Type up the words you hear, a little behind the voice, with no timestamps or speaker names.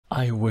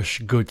I wish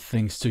good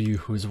things to you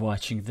who's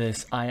watching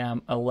this. I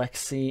am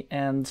Alexey,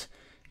 and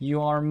you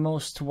are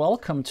most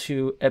welcome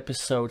to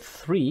episode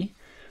 3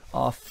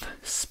 of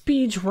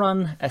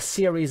Speedrun, a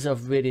series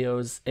of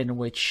videos in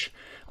which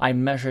I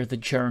measure the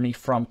journey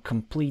from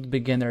complete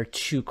beginner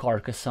to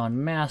Carcassonne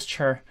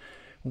master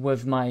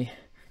with my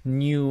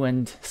new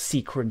and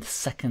secret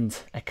second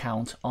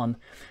account on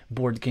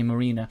Board Game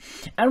Arena.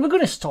 And we're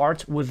going to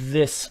start with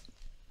this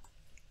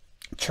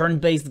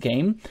turn-based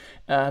game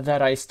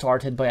that I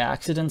started by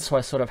accident, so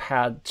I sort of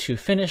had to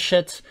finish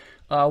it.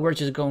 We're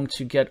just going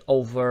to get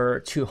over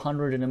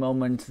 200 in a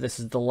moment. This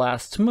is the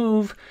last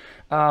move.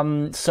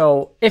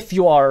 So if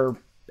you are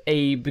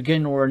a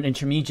beginner or an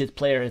intermediate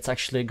player, it's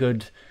actually a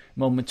good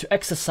moment to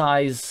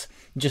exercise.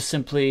 Just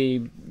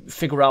simply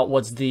figure out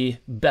what's the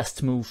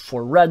best move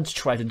for red.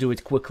 Try to do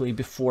it quickly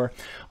before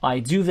I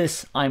do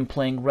this. I'm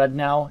playing red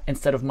now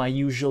instead of my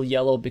usual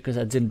yellow because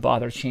I didn't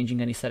bother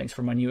changing any settings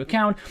for my new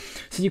account.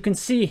 So you can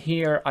see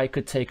here I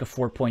could take a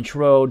 4-point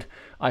road,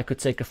 I could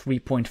take a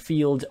 3-point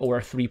field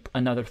or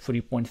another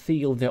 3-point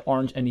field. There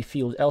aren't any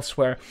fields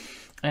elsewhere.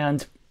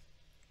 And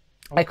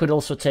I could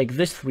also take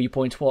this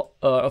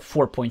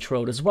 4-point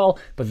road as well,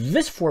 but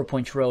this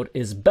 4-point road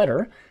is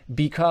better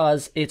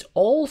because it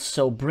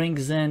also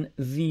brings in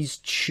these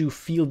two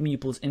field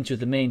meeples into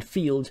the main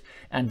field,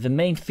 and the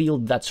main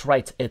field, that's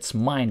right, it's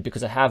mine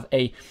because I have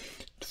a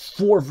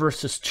 4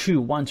 versus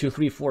 2, 1, 2,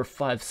 3, 4,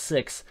 5,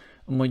 6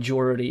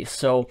 majority.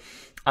 So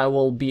I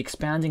will be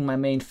expanding my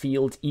main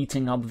field,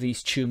 eating up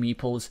these two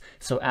meeples,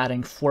 so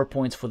adding 4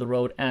 points for the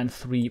road and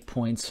 3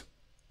 points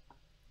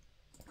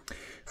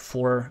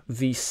for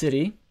the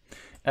city.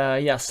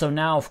 Yeah, so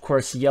now, of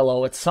course,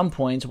 yellow at some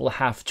point will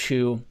have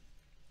to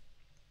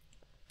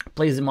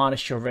place the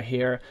monastery over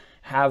here,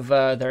 have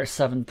their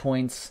 7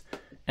 points,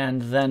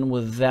 and then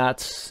with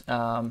that,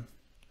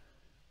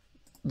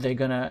 they're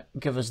gonna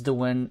give us the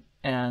win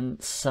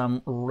and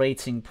some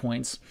rating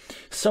points.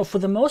 So for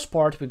the most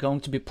part, we're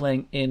going to be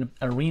playing in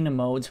arena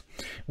mode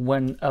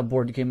when a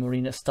Board Game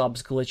Arena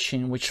stops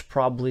glitching, which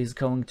probably is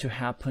going to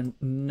happen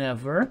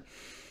never.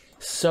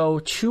 So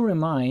to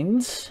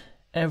remind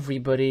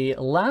everybody,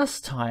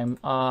 last time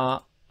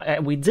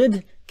we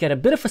did get a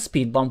bit of a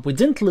speed bump. We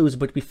didn't lose,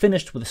 but we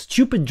finished with a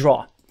stupid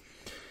draw.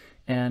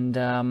 And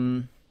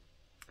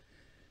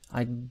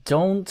I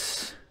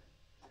don't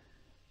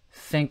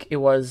think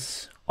it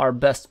was our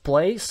best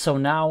play. So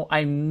now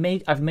I've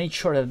made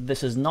sure that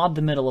this is not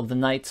the middle of the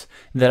night,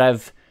 that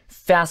I've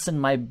fastened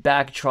my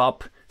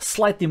backdrop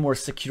slightly more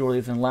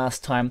securely than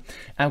last time.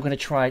 I'm going to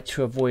try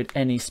to avoid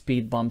any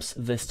speed bumps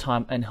this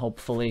time and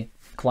hopefully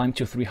climb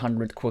to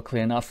 300 quickly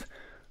enough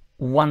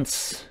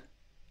once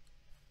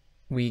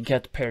we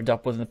get paired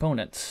up with an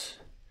opponent.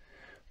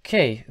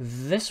 Okay,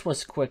 this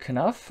was quick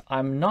enough.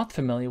 I'm not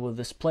familiar with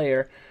this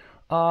player.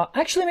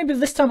 Actually, maybe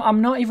this time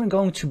I'm not even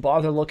going to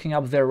bother looking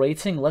up their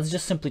rating. Let's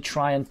just simply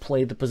try and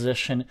play the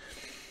position.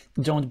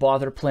 Don't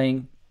bother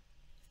playing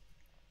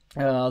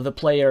the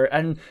player,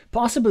 and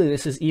possibly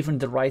this is even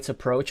the right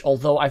approach,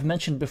 although I've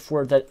mentioned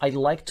before that I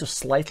like to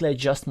slightly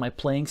adjust my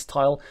playing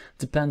style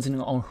depending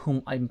on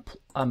whom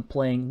I'm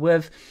playing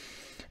with.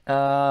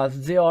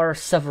 There are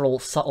several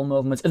subtle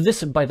movements.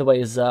 This, by the way,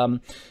 is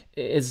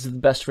the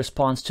best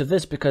response to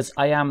this because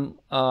I am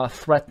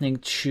threatening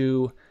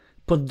to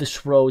put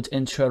this road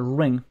into a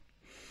ring.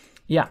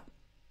 Yeah,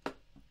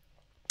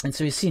 and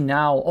so you see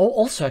now,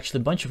 also actually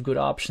a bunch of good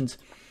options.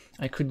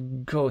 I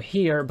could go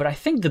here, but I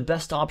think the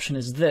best option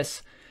is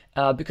this,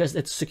 because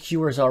it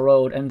secures our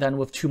road, and then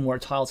with 2 more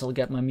tiles I'll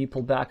get my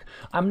meeple back.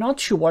 I'm not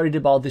too worried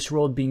about this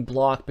road being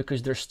blocked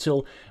because there's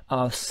still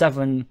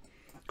 7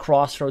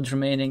 crossroads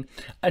remaining.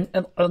 And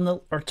an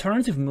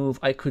alternative move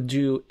I could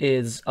do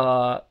is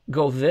go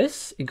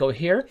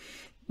here,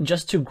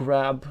 just to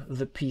grab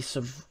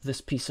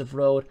this piece of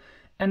road,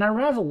 and I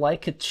rather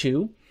like it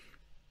too.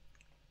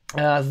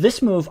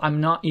 This move I'm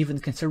not even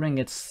considering.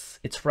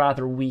 It's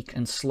rather weak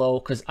and slow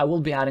because I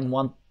will be adding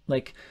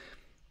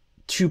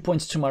 2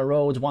 points to my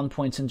road, 1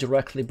 point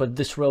indirectly, but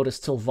this road is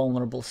still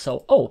vulnerable.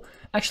 So,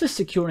 actually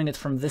securing it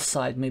from this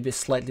side maybe is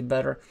slightly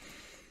better.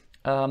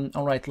 All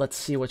right, let's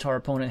see what our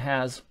opponent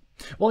has.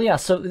 Well, yeah,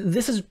 so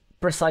this is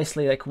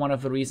precisely like one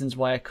of the reasons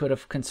why I could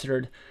have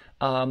considered,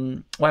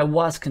 why I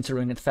was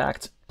considering, in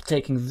fact,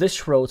 taking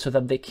this road so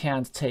that they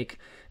can't take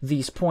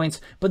these points.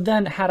 But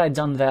then had I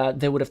done that,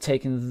 they would have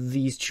taken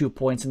these 2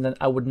 points, and then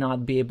I would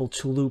not be able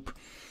to loop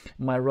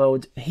my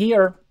road.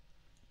 Here,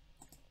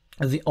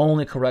 the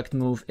only correct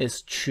move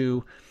is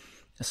to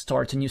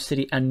start a new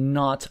city and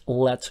not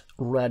let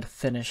red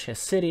finish his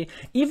city,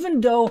 even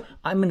though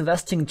I'm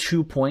investing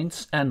 2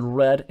 points and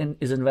red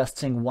is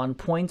investing 1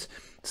 point.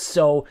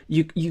 So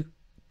you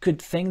could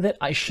think that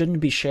I shouldn't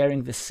be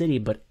sharing the city,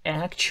 but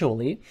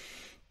actually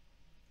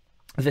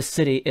the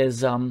city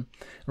is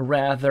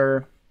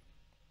rather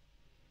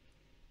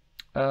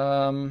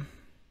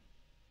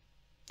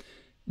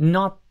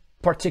not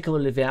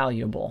particularly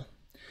valuable,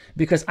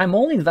 because I'm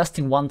only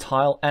investing 1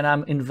 tile and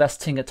I'm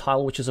investing a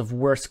tile which is of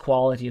worse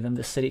quality than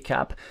the city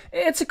cap.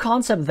 It's a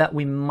concept that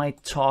we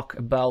might talk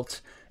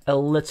about a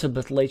little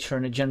bit later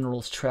in a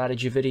general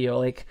strategy video,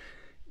 like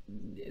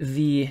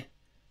the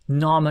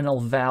nominal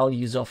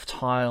values of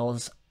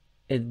tiles.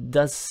 It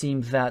does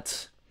seem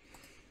that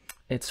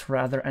it's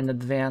rather an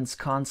advanced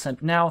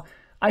concept. Now,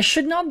 I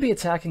should not be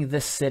attacking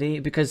this city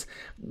because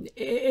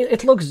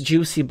it looks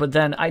juicy, but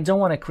then I don't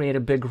want to create a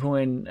big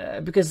ruin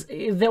because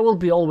there will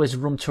be always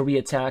room to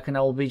re-attack, and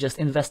I will be just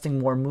investing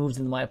more moves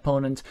than my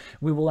opponent.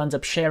 We will end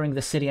up sharing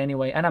the city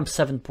anyway, and I'm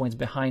 7 points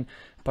behind,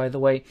 by the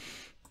way.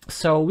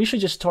 So we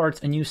should just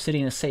start a new city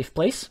in a safe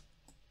place.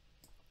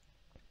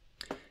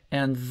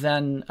 And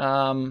then,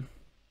 well,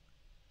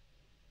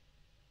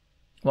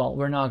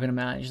 we're not going to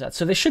manage that.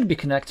 So they should be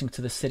connecting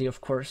to the city,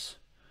 of course.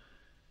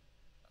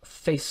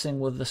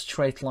 Facing with the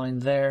straight line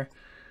there.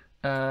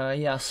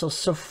 Yeah, so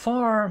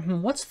far,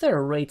 what's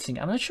their rating?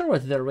 I'm not sure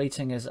what their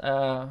rating is.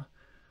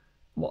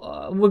 We're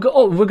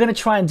gonna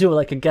try and do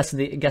like a guess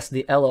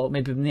the elo,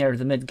 maybe near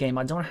the mid game.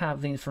 I don't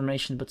have the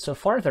information, but so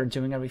far they're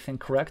doing everything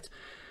correct.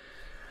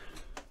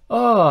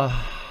 Oh,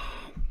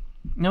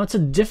 now it's a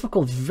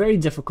difficult, very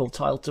difficult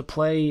tile to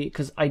play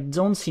because I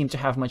don't seem to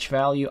have much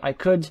value. I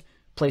could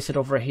place it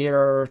over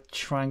here,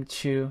 trying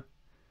to.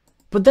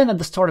 But then at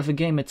the start of the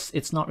game,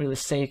 it's not really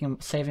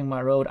saving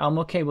my road. I'm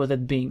okay with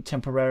it being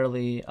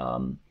temporarily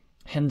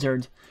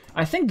hindered.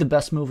 I think the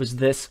best move is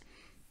this.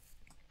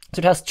 So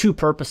it has two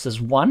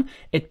purposes. One,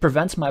 it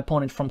prevents my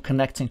opponent from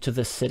connecting to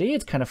this city.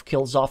 It kind of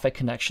kills off a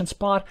connection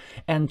spot.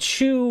 And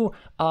two,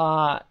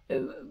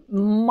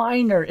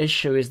 minor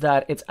issue is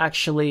that it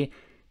actually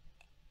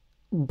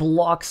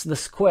blocks the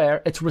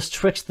square. It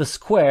restricts the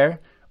square,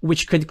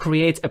 which could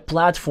create a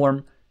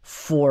platform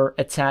for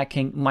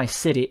attacking my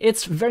city.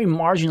 It's very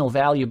marginal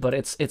value, but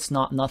it's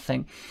not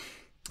nothing.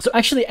 So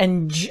actually,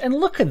 and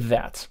look at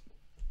that.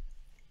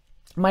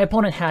 My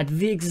opponent had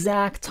the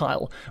exact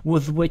tile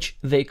with which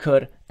they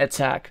could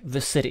attack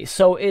the city.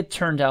 So it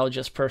turned out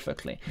just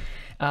perfectly.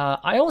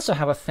 I also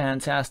have a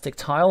fantastic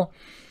tile.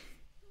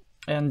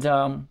 And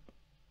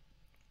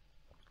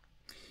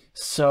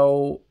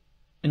so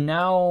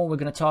now we're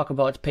going to talk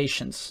about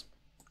patience.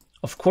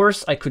 Of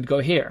course, I could go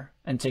here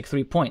and take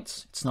 3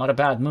 points. It's not a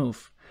bad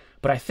move.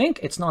 But I think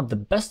it's not the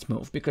best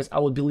move because I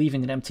would be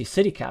leaving an empty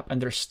city cap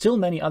and there's still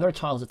many other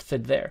tiles that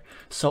fit there.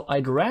 So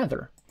I'd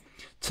rather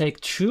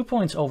take 2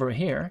 points over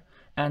here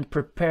and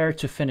prepare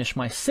to finish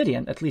my city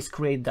and at least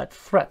create that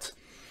threat.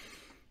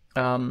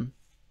 Rather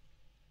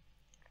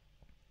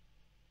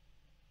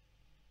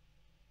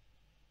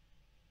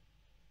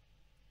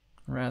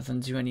than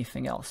do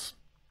anything else.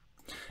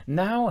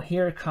 Now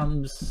here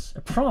comes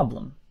a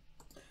problem.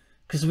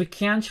 Because we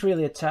can't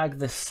really attack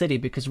this city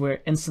because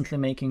we're instantly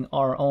making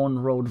our own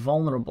road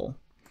vulnerable.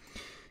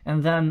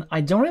 And then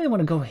I don't really want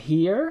to go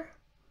here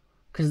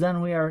because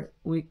then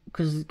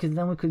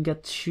then we could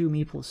get 2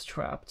 meeples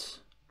trapped.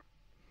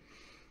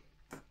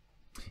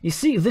 You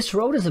see, this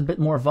road is a bit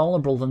more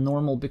vulnerable than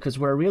normal because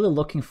we're really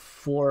looking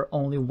for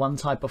only one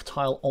type of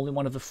tile, only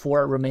one of the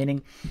 4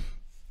 remaining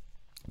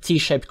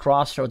T-shaped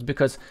crossroads,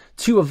 because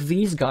 2 of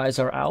these guys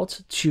are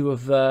out, 2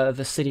 of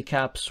the city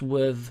caps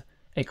with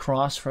a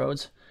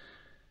crossroads.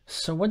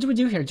 So what do we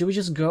do here? Do we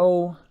just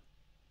go...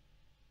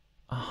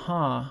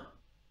 I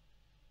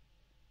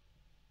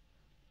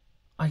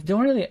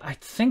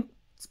think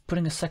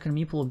putting a second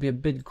meeple would be a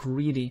bit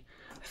greedy.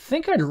 I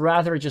think I'd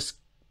rather just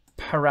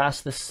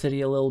harass the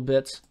city a little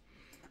bit.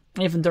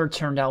 Even though it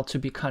turned out to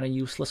be kind of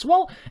useless.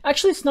 Well,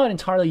 actually it's not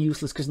entirely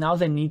useless because now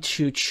they need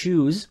to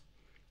choose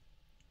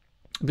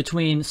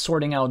between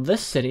sorting out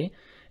this city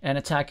and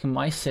attacking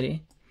my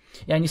city.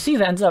 Yeah, and you see,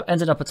 they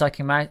ended up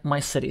attacking my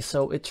city,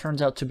 so it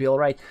turns out to be all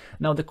right.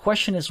 Now the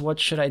question is,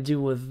 what should I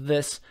do with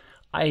this?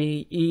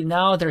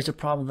 Now there's a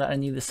problem that I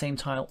need the same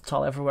tile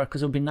everywhere,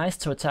 because it would be nice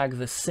to attack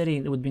the city.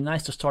 It would be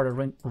nice to start a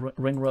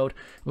ring road.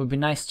 It would be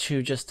nice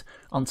to just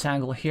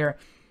untangle here,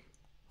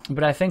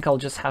 but I think I'll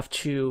just have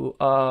to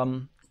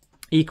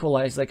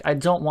equalize. Like, I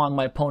don't want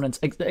my opponents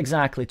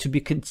exactly to be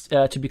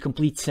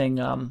completing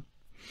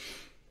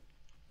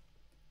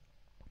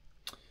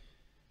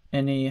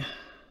any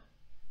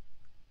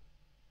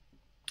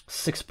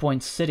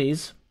 6-point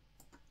cities.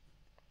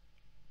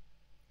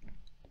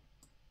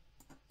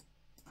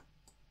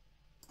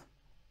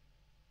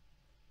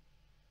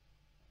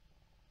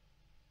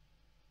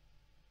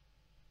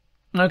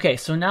 Okay,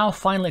 so now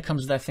finally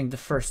comes, I think, the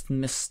first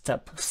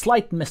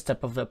slight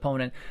misstep of the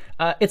opponent.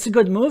 It's a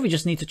good move, you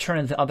just need to turn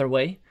it the other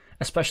way,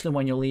 especially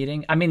when you're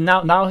leading. I mean,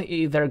 now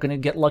they're going to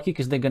get lucky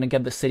because they're going to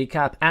get the city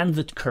cap and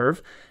the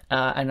curve,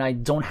 and I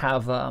don't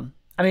have... I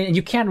mean,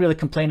 you can't really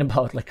complain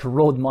about, like, a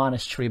road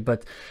monastery,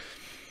 but...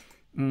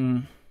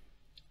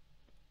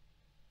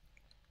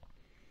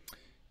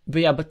 But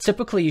yeah, but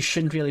typically you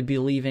shouldn't really be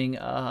leaving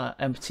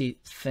empty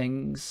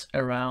things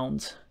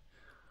around.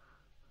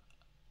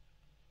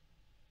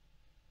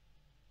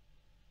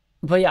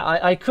 But yeah,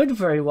 I could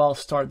very well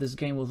start this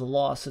game with a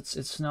loss.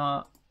 It's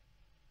not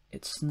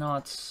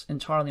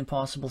entirely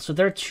impossible. So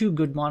there are 2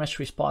 good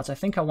monastery spots. I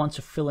think I want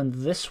to fill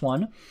in this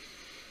one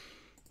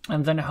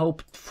and then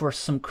hope for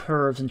some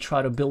curves and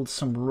try to build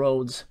some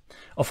roads.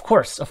 Of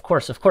course.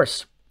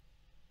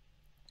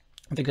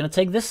 They're gonna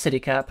take this city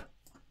cap.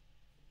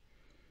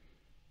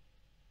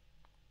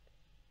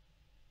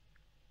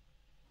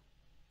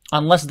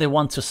 Unless they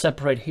want to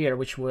separate here,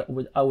 which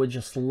I would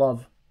just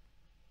love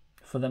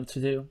for them to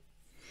do.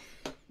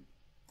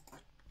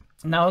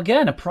 Now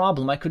again, a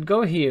problem. I could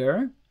go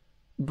here,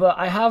 but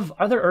I have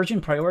other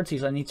urgent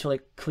priorities. I need to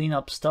like clean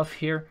up stuff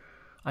here.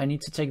 I need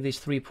to take these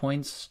 3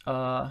 points.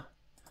 Yeah,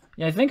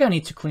 I think I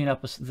need to clean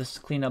up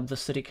the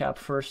city cap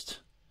first.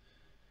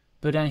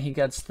 But then he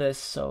gets this,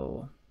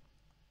 so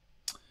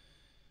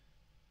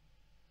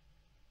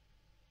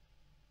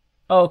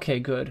okay,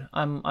 good.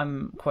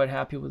 I'm quite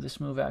happy with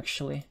this move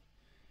actually.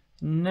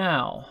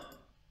 Now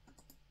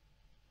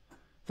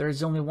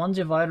there's only one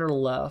divider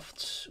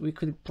left. We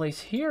could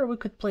place here, we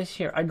could place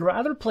here. I'd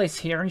rather place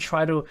here and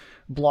try to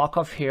block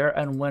off here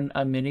and win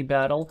a mini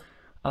battle.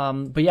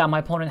 But yeah, my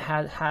opponent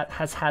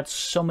has had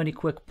so many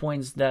quick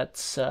points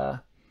that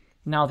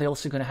now they're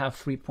also going to have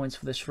 3 points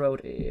for this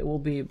road. It will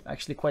be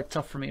actually quite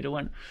tough for me to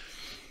win.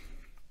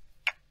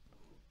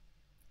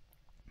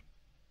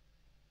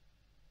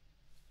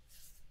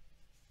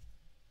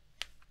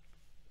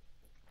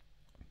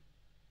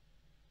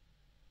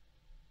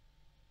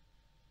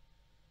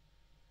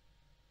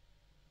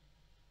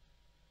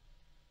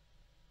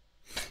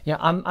 Yeah,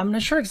 I'm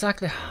not sure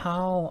exactly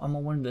how I'm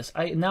gonna win this.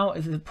 Now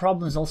the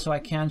problem is also I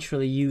can't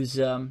really use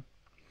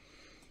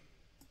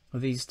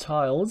these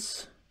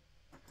tiles,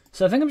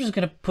 so I think I'm just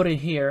gonna put it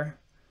here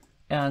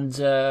and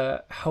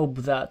hope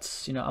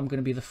that I'm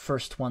gonna be the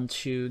first one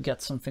to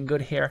get something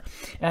good here,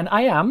 and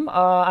I am.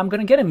 I'm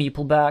gonna get a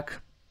meeple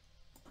back.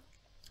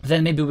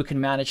 Then maybe we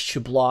can manage to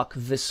block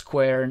this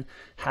square and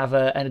have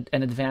an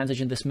advantage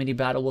in this mini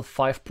battle with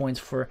 5 points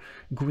for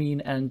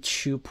green and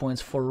 2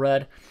 points for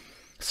red.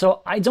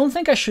 So I don't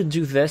think I should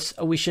do this.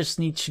 We just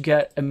need to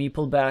get a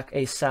meeple back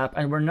ASAP,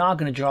 and we're not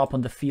going to drop on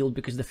the field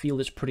because the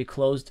field is pretty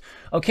closed.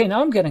 Okay,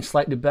 now I'm getting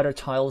slightly better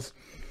tiles.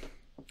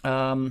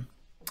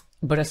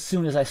 But as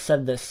soon as I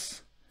said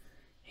this,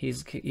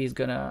 he's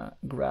gonna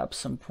grab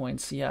some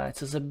points. Yeah,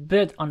 it is a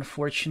bit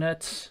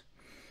unfortunate.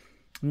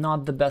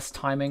 Not the best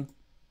timing.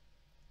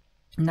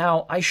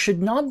 Now, I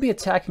should not be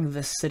attacking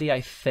this city,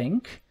 I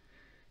think.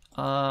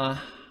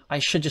 I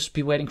should just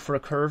be waiting for a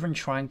curve and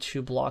trying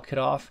to block it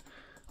off.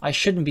 I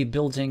shouldn't be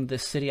building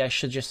this city. I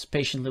should just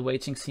patiently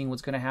waiting, seeing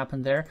what's going to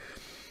happen there.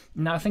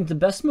 Now, I think the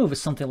best move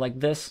is something like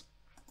this.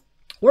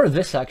 Or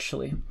this,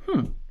 actually.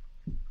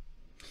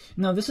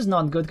 No, this is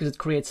not good because it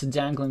creates a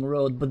dangling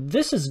road. But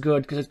this is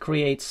good because it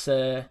creates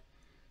a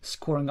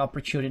scoring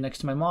opportunity next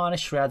to my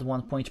monastery. Add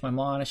 1 point to my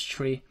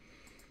monastery.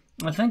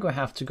 I think we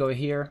have to go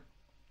here.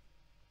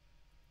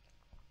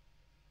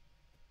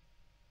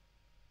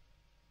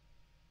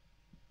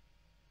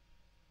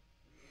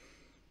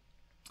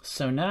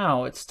 So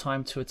now it's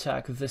time to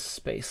attack this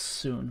space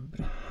soon.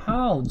 But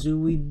how do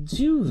we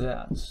do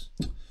that?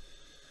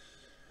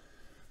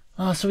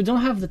 So we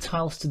don't have the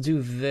tiles to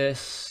do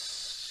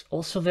this.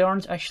 Also, there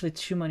aren't actually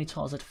too many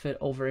tiles that fit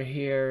over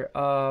here.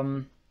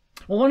 Well,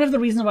 one of the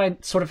reasons why I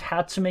sort of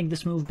had to make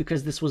this move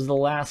because this was the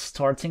last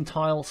starting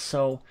tile,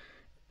 so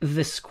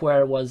this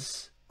square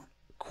was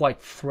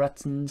quite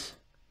threatened.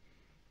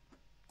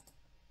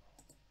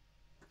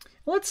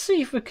 Let's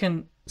see if we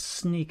can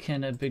sneak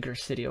in a bigger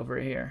city over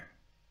here.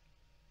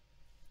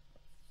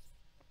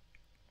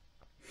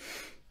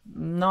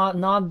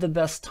 Not the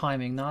best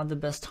timing, not the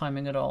best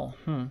timing at all.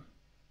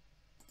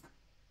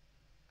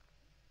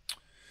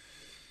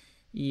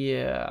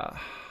 Yeah.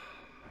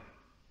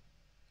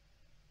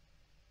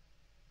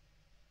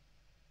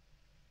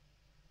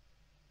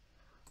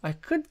 I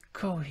could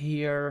go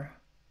here,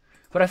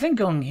 but I think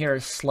going here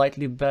is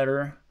slightly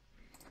better,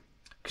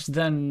 because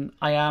then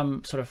I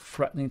am sort of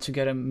threatening to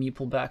get a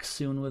meeple back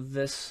soon with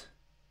this.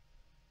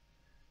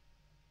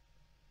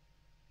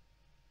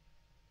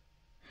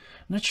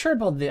 Not sure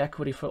about the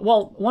equity for...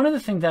 Well, one of the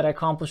things that I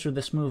accomplished with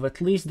this move, at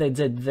least they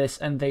did this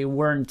and they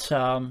weren't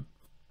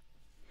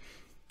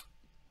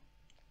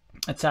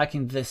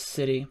attacking this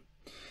city.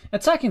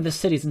 Attacking this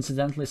city is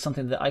incidentally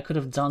something that I could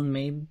have done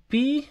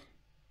maybe.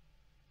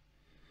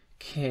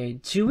 Okay,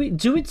 do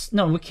it?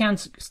 No, we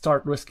can't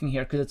start risking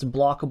here because it's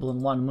blockable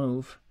in one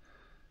move.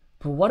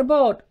 But what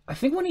about... I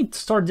think we need to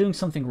start doing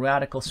something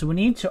radical. So we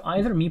need to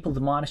either meeple the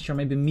monastery or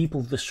maybe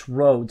meeple this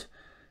road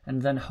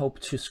and then hope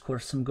to score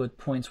some good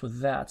points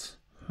with that.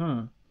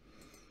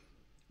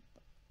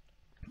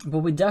 But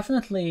we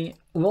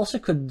also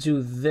could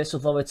do this,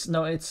 although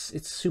it's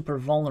super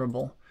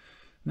vulnerable.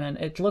 Man,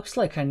 it looks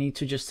like I need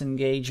to just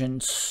engage in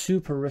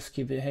super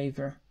risky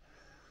behavior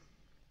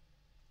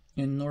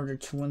in order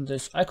to win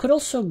this. I could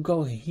also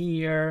go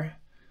here,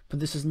 but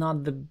this is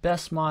not the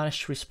best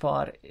monastery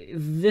spot.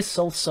 This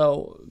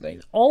also,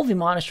 all the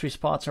monastery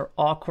spots are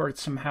awkward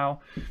somehow.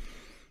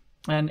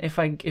 And if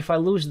I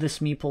lose this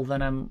meeple,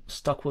 then I'm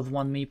stuck with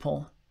one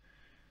meeple.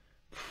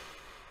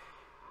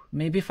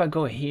 Maybe if I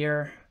go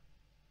here,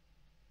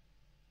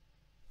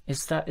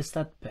 is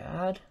that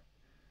bad?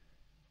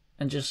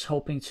 And just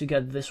hoping to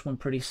get this one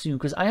pretty soon,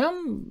 because I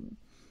am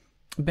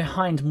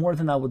behind more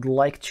than I would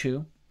like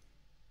to.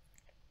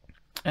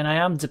 And I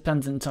am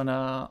dependent on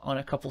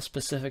a couple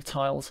specific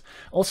tiles.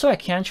 Also, I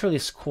can't really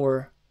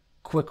score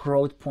quick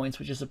road points,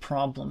 which is a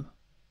problem.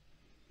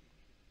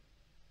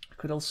 I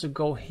could also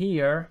go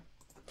here.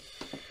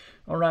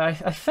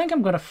 Alright, I think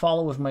I'm gonna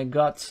follow with my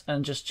guts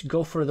and just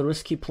go for the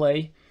risky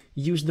play.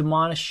 Use the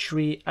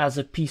monastery as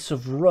a piece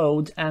of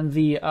road, and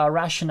the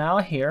rationale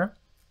here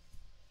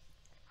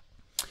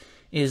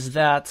is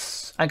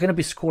that I'm gonna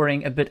be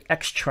scoring a bit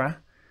extra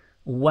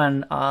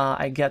when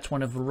I get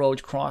one of the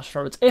road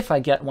crossroads, if I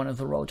get one of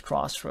the road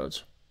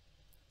crossroads.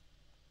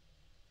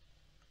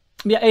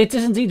 Yeah, it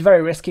is indeed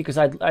very risky because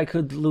I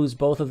could lose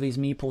both of these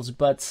meeples,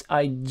 but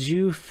I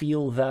do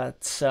feel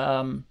that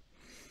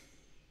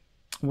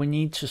we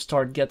need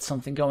to get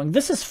something going.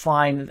 This is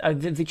fine.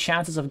 The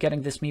chances of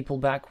getting this meeple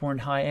back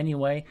weren't high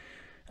anyway,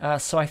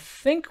 so I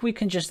think we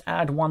can just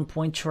add 1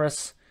 point to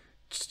us,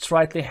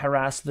 slightly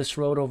harass this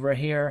road over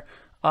here.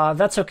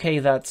 That's okay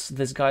that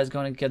this guy's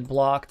going to get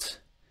blocked.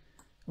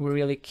 We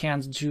really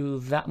can't do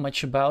that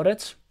much about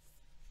it.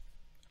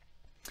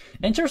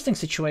 Interesting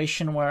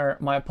situation where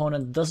my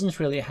opponent doesn't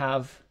really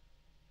have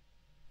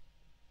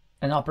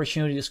an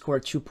opportunity to score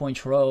a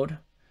 2-point road.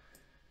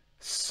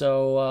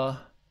 So,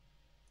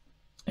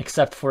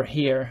 except for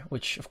here,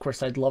 which of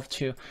course I'd love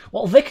to.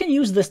 Well, they can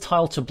use this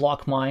tile to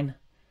block mine.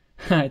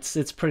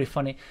 It's pretty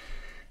funny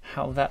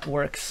how that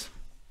works.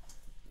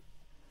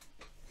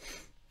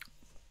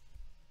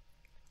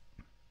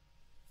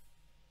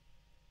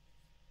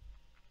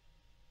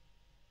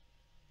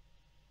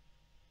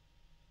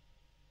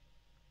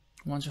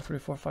 One, two, three,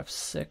 four, five,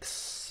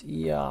 six.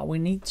 Yeah, we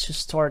need to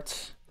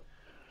start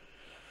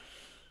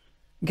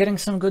getting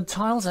some good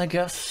tiles, I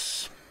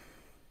guess.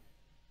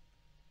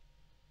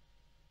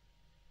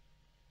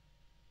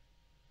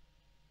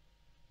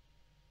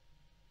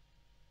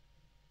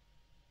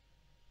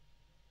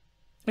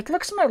 It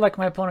looks like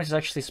my opponent is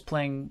actually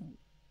playing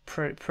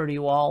pretty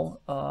well.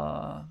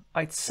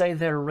 I'd say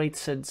they're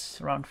rated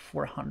around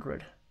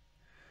 400.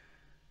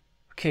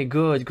 Okay,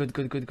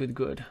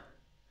 good.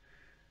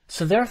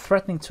 So they're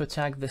threatening to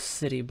attack this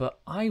city, but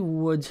I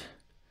would...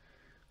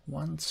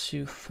 1,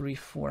 2, 3,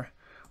 4.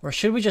 Or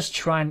should we just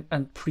try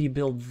and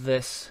pre-build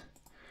this?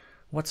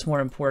 What's more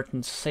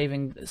important,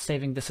 saving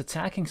this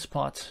attacking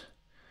spot?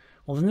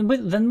 Well,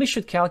 then we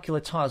should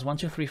calculate tiles. 1,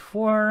 2, 3,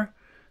 4.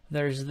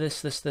 There's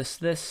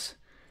this.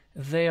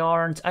 They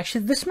aren't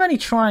actually this many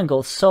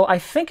triangles, so I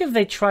think if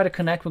they try to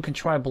connect, we can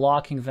try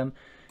blocking them.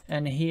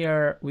 And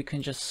here we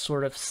can just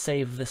sort of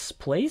save this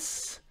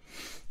place.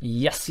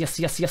 Yes.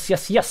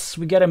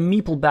 We get a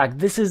meeple back.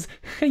 This is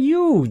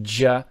huge.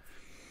 They're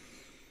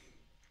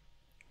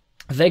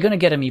gonna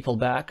get a meeple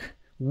back.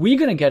 We're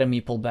gonna get a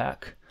meeple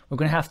back. We're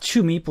gonna have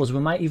 2 meeples. We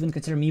might even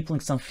consider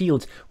meepling some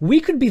fields. We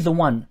could be the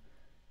one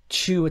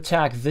to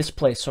attack this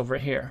place over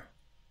here.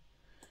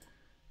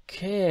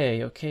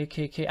 Okay.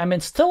 I mean,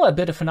 still a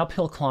bit of an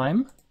uphill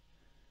climb.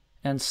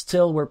 And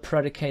still we're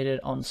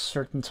predicated on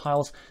certain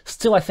tiles.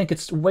 Still, I think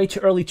it's way too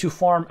early to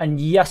farm. And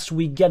yes,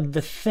 we get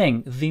the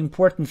thing, the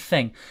important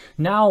thing.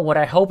 Now, what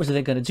I hope is that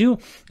they're going to do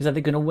is that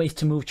they're going to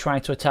waste a move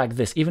trying to attack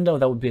this, even though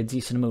that would be a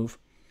decent move.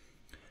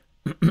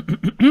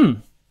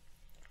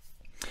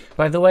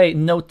 By the way,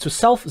 note to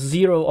self,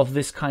 0 of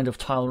this kind of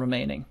tile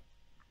remaining.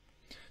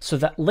 So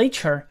that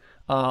later,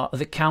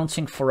 the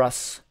counting for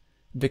us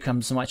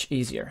becomes much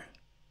easier.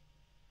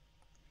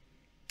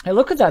 Hey,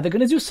 look at that. They're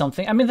going to do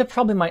something. I mean, they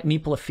probably might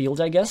meeple a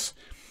field, I guess.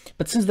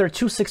 But since they're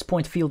 2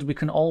 6-point fields, we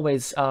can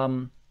always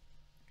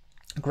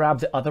grab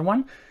the other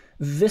one.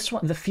 This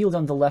one, the field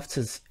on the left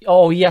is...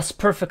 Oh, yes,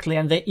 perfectly.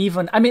 And they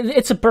even... I mean,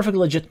 it's a perfect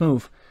legit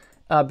move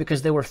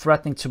because they were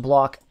threatening to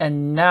block.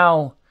 And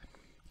now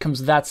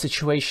comes that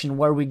situation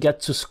where we get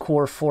to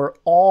score for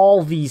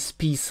all these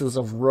pieces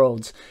of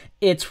roads.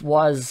 It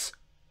was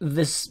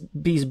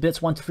these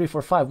bits 1, 2, 3,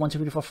 4, 5, 1, 2,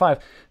 3, 4, 5.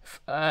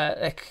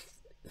 Like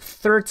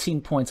 13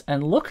 points.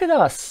 And look at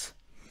us.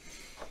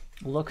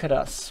 Look at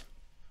us.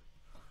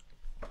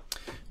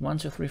 1,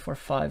 2, 3, 4,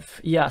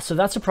 5. Yeah, so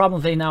that's a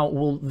problem.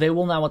 They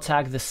will now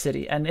attack the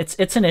city, and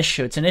it's an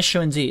issue. It's an issue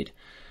indeed,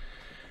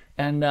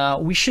 and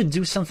we should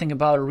do something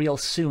about it real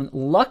soon.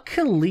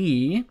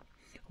 Luckily,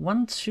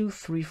 1, 2,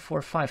 3,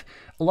 4, 5.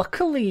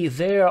 Luckily,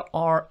 there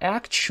are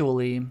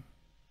actually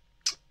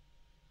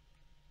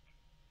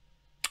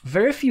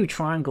very few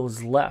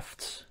triangles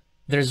left.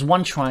 There's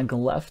one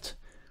triangle left,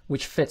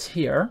 which fits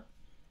here.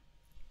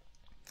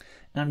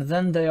 And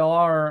then they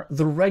are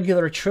the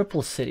regular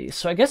triple cities.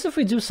 So I guess if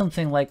we do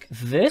something like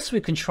this, we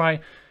can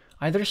try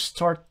either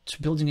start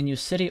building a new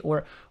city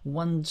or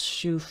 1,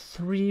 2,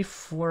 3,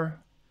 4.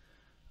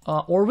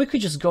 Or we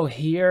could just go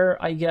here,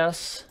 I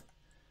guess.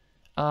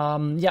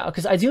 Yeah,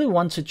 because I ideally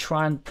want to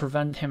try and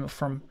prevent him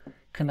from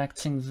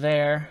connecting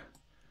there.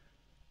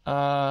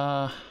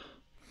 Because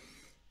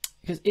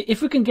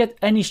if we can get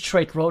any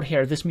straight road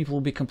here, this meeple will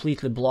be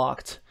completely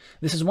blocked.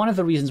 This is one of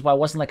the reasons why I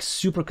wasn't like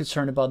super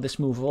concerned about this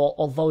move.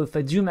 Although if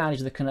I do manage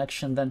the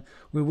connection, then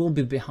we will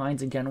be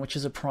behind again, which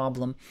is a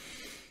problem.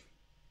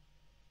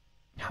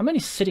 How many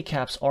city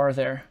caps are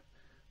there?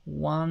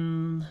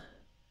 1.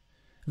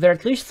 There are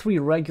at least 3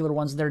 regular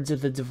ones. There's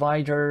the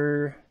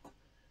divider.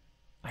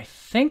 I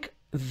think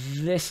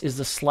this is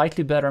the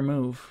slightly better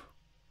move.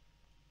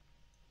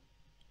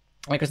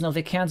 Because now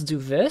they can't do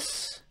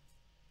this.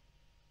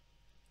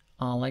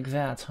 Like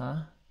that,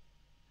 huh?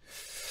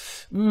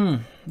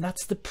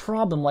 That's the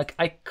problem. Like,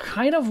 I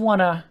kind of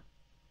wanna...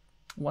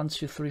 1,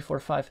 2, 3, 4,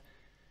 5.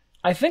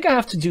 I think I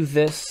have to do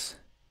this.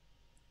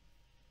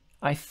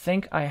 I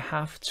think I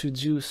have to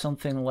do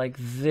something like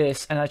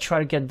this, and I try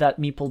to get that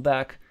meeple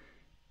back.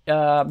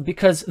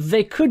 Because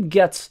they could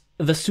get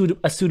a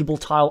suitable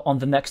tile on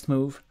the next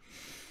move.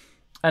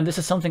 And this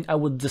is something I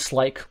would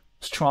dislike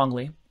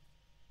strongly.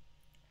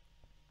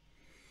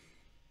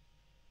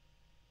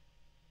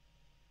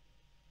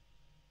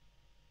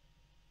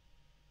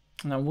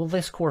 Now, will they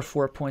score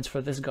 4 points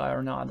for this guy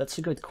or not? That's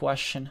a good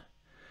question.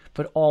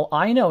 But all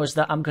I know is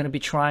that I'm going to be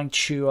trying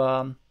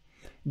to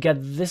get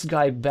this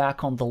guy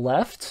back on the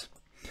left.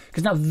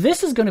 Because now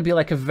this is going to be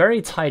like a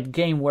very tight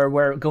game where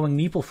we're going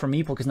meeple for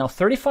meeple. Because now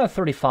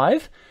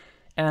 35-35.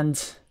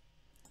 And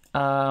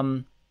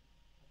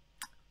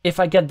if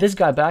I get this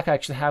guy back, I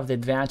actually have the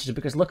advantage.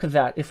 Because look at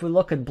that. If we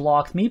look at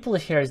blocked meeple,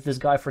 here is this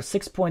guy for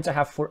 6 points. I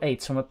have for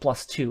 8, so I'm at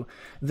 +2.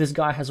 This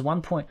guy has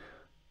 1 point.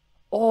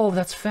 Oh,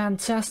 that's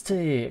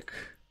fantastic.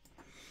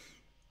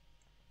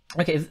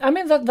 Okay, I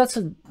mean, that's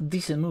a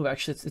decent move,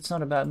 actually. It's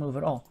not a bad move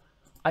at all.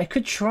 I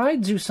could try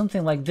to do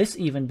something like this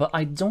even, but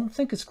I don't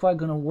think it's quite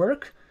going to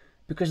work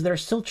because there are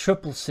still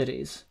triple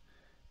cities.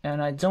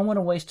 And I don't want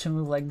to waste a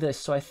move like this.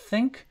 So I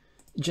think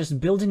just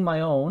building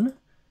my own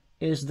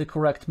is the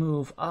correct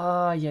move.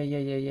 Yeah.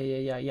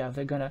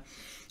 They're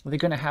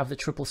gonna have the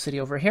triple city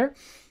over here.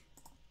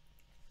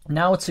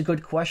 Now it's a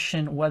good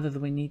question whether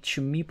we need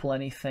to meeple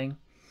anything.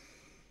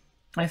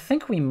 I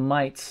think we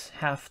might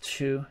have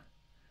to.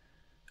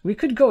 We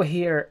could go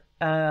here,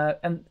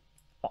 and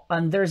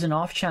there's an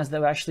off chance that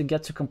we actually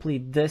get to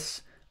complete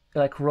this,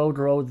 like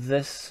road,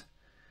 this.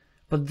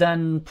 But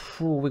then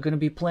we're going to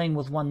be playing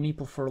with 1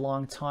 meeple for a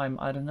long time.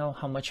 I don't know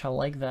how much I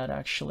like that,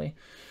 actually.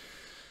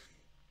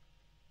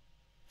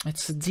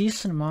 It's a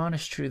decent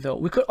monastery, though.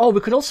 We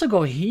could also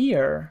go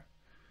here.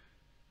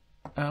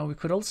 We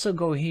could also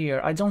go here.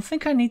 I don't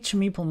think I need to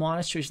meeple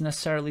monasteries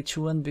necessarily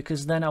to win,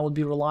 because then I would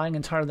be relying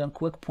entirely on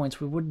quick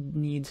points. We would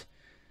need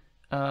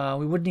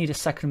a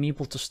second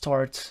meeple to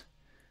start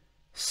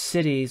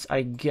cities,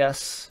 I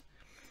guess,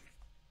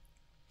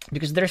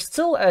 because there's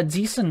still a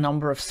decent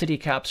number of city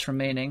caps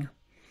remaining.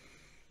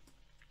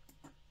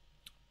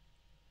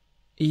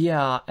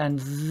 Yeah, and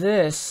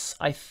this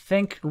I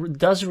think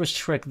does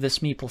restrict this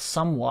meeple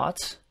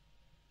somewhat.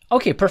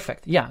 Okay,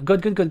 perfect. Yeah,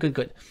 good.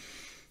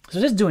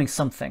 So just doing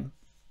something.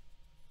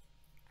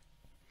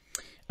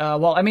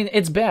 Well, I mean,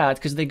 it's bad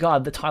because they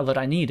got the tile that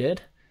I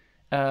needed.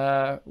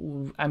 I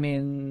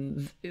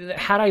mean,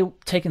 had I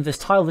taken this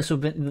tile, this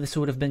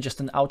would have been just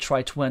an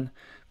outright win.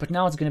 But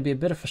now it's going to be a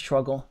bit of a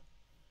struggle.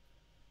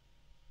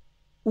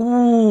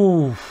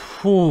 Ooh,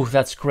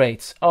 that's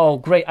great. Oh,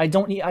 great! I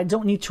don't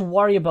need to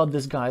worry about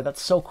this guy.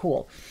 That's so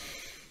cool.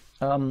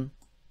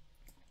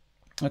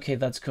 Okay,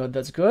 that's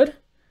good.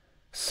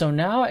 So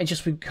now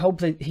we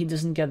hope that he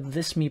doesn't get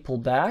this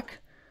meeple back.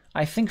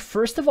 I think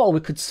first of all we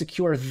could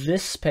secure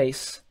this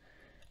space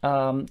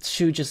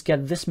to just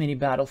get this mini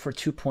battle for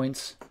 2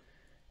 points,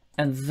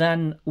 and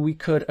then we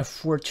could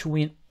afford to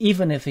win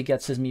even if he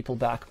gets his meeple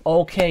back.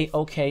 Okay.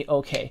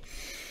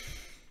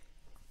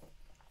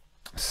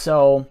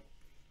 So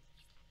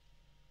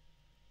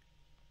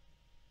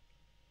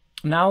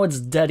now it's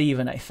dead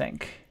even, I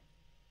think,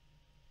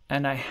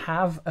 and I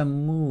have a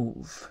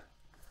move.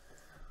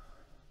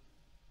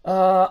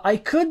 I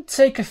could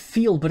take a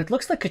field, but it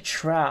looks like a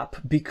trap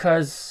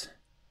because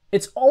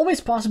it's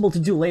always possible to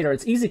do later.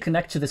 It's easy to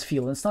connect to this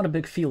field, and it's not a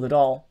big field at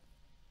all.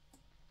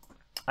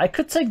 I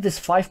could take this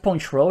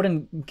 5-point road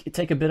and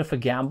take a bit of a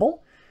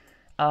gamble,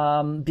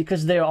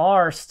 because there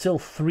are still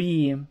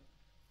 3...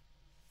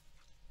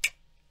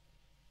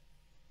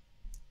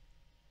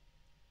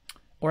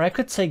 Or I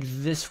could take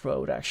this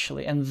road,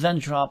 actually, and then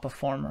drop a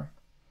farmer.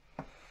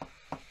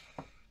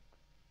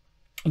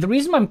 The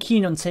reason I'm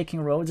keen on taking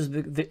roads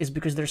is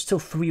because there's still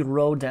 3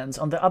 road ends.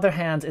 On the other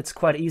hand, it's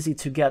quite easy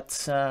to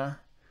get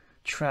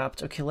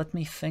trapped. Okay, let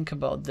me think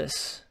about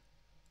this.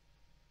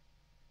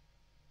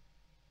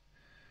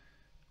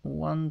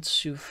 1,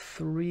 2,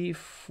 3,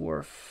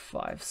 4,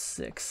 5,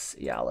 6.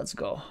 Yeah, let's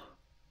go.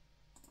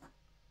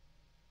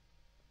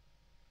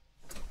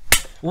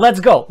 Let's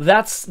go.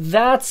 That's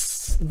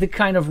the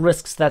kind of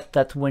risks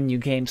that win you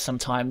games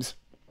sometimes.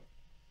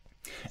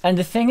 And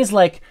the thing is,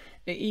 like,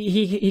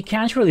 he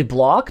can't really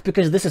block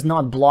because this is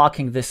not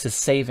blocking, this is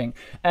saving.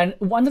 And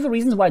one of the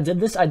reasons why I did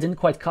this, I didn't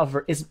quite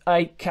cover, is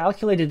I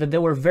calculated that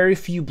there were very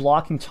few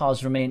blocking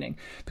tiles remaining.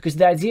 Because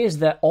the idea is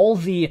that all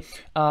the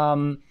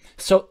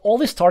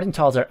starting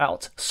tiles are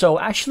out. So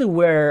actually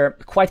we're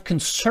quite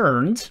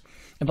concerned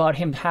about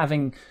him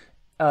having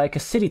like a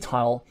city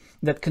tile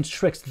that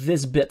constricts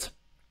this bit.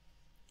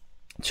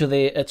 to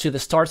the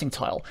starting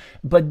tile.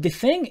 But the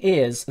thing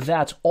is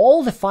that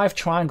all the 5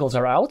 triangles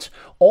are out,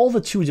 all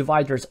the 2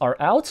 dividers are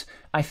out.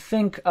 I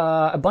think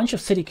a bunch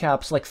of city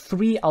caps, like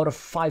 3 out of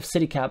 5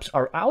 city caps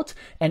are out,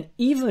 and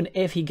even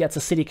if he gets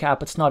a city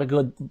cap, it's not a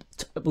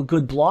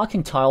good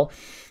blocking tile,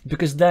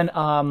 because then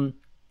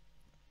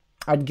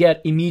I'd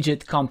get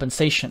immediate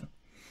compensation.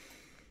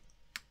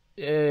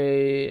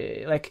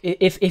 Like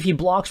if he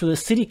blocks with a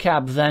city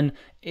cap, then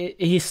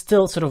he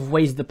still sort of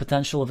wastes the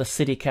potential of a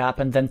city cap,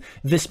 and then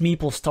this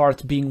meeple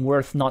starts being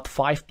worth not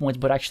 5 points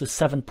but actually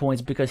 7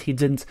 points because he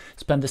didn't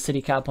spend the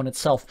city cap on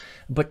itself.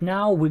 But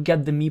now we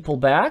get the meeple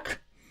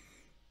back,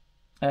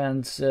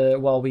 and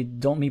well, we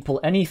don't meeple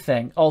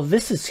anything. Oh,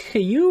 this is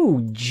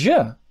huge.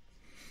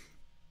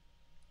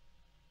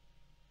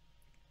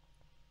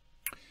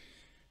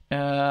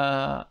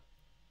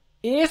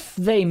 If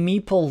they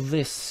meeple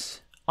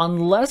this,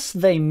 unless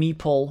they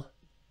meeple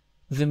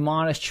the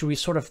monastery,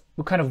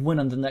 we kind of win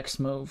on the next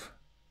move.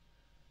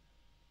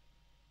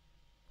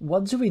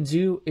 What do we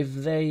do if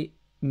they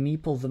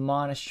meeple the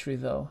monastery,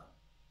 though?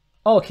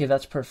 Oh, okay,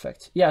 that's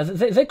perfect. Yeah,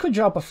 they could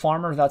drop a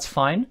farmer, that's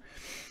fine.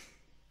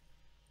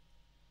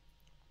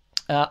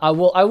 I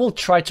will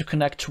try to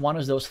connect to one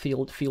of those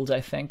fields,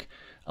 I think.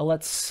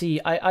 Let's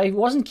see. I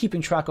wasn't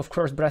keeping track, of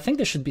course, but I think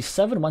there should be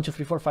 7. 1, 2,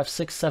 3, 4, 5,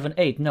 6, 7,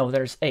 8. No,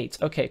 there's 8.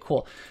 Okay,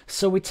 cool.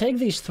 So we take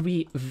these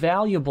 3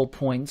 valuable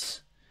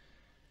points,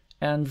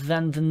 and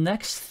then the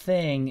next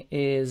thing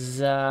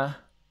is... okay,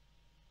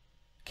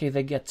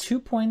 they get 2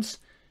 points,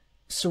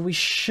 so we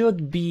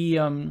should be...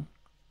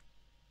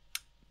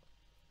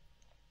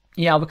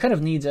 yeah, we kind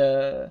of need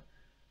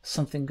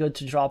something good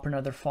to drop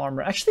another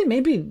farmer. Actually,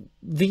 maybe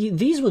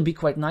these would be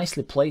quite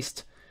nicely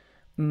placed.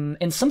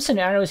 In some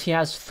scenarios, he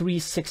has 3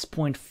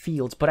 6-point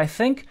fields, but I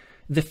think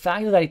the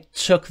fact that I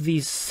took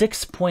these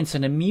 6 points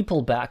and a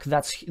meeple back,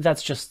 that's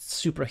just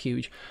super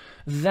huge.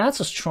 That's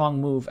a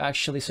strong move,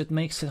 actually, so it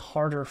makes it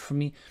harder for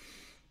me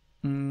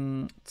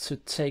to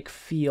take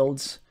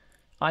fields.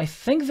 I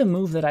think the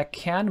move that I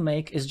can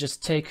make is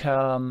just take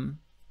the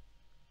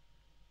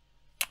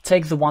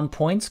 1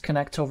 point,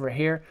 connect over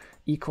here,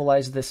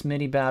 equalize this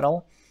mini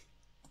battle.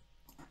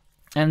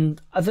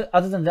 And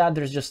other than that,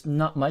 there's just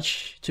not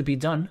much to be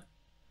done.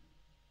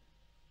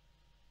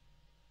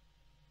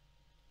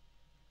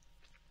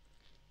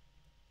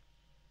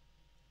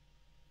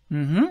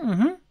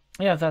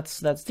 Yeah,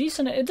 that's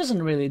decent. It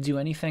doesn't really do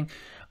anything.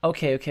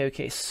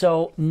 Okay.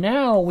 So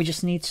now we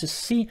just need to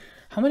see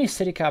how many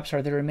city caps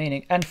are there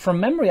remaining. And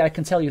from memory, I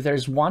can tell you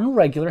there's 1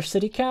 regular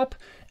city cap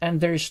and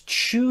there's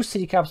 2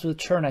 city caps with a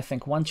turn, I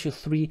think. 1, 2,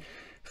 3,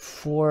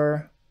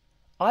 4.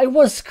 I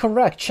was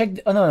correct. Check.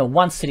 Oh, no,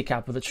 1 city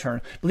cap with a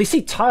turn. But you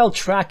see, tile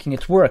tracking,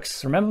 it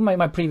works. Remember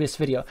my previous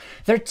video.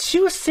 There are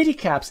 2 city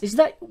caps. Is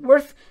that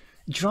worth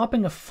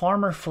dropping a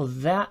farmer for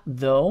that,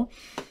 though?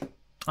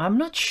 I'm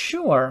not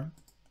sure.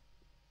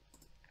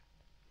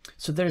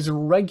 So there's a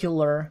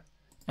regular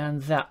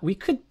and that. We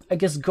could, I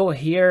guess, go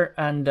here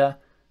and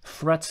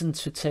threaten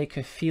to take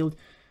a field.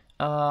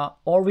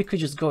 Or we could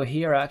just go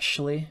here,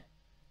 actually.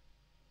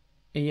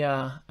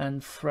 Yeah,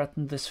 and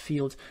threaten this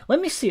field.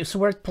 Let me see. So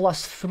we're at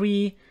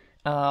 +3,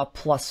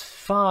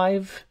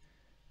 +5,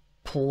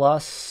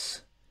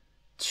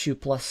 +2,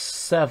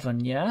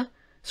 +7, yeah?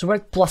 So we're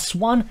at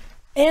 +1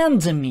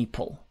 and a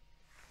meeple.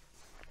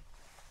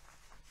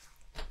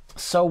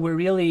 So we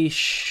really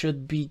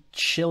should be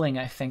chilling,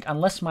 I think,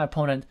 unless my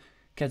opponent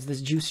gets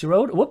this juicy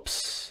road.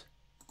 Whoops.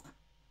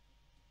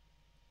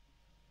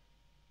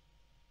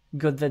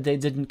 Good that they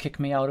didn't kick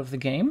me out of the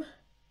game.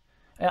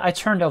 I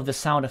turned off the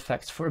sound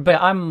effects,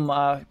 but I'm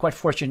quite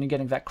fortunate in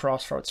getting that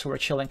crossroad, so we're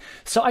chilling.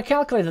 So I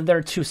calculated there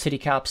are 2 city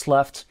caps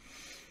left.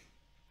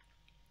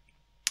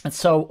 And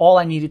so all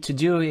I needed to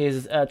do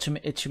is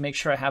to make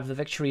sure I have the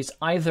victories,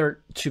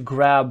 either to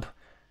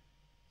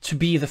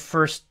be the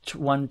first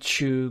one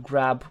to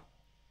grab.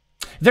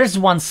 There's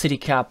 1 city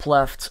cap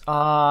left.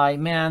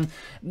 Man.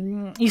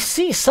 You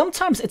see,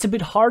 sometimes it's a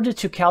bit harder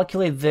to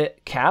calculate the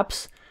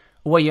caps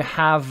where you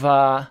have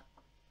a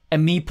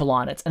meeple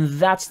on it, and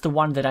that's the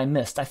one that I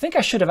missed. I think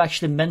I should have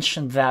actually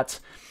mentioned that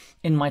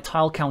in my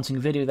tile counting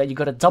video, that you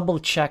got to double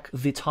check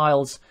the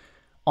tiles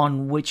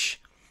on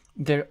which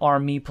there are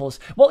meeples.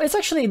 Well, it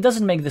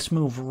doesn't make this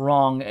move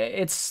wrong.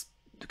 It's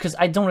because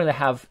I don't really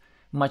have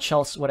much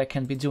else what I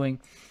can be doing.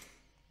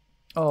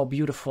 Oh,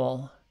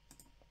 beautiful.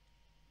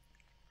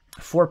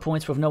 4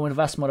 points with no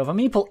investment of a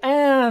meeple,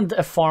 and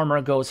a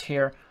farmer goes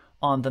here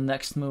on the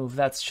next move.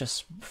 That's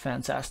just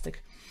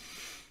fantastic.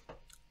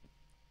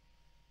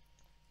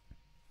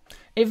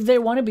 If they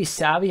want to be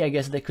savvy, I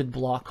guess they could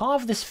block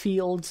off this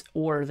field,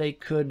 or they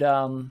could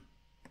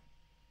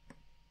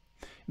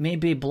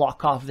maybe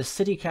block off the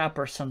city cap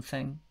or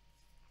something.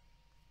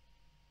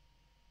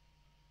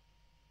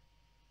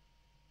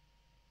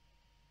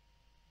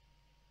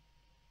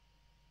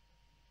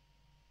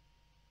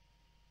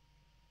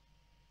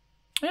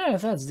 Yeah,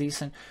 that's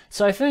decent.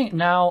 So I think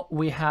now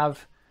we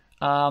have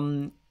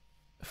 4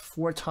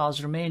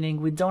 tiles remaining.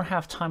 We don't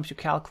have time to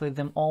calculate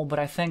them all, but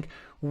I think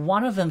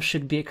one of them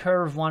should be a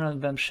curve, one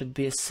of them should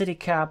be a city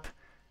cap,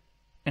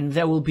 And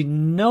there will be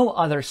no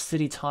other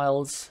city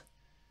tiles.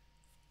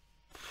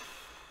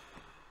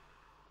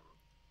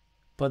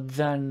 But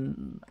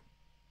then...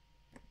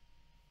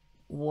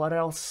 what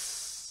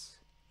else?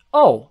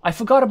 Oh, I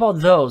forgot about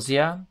those,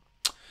 yeah?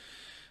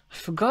 I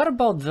forgot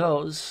about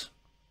those.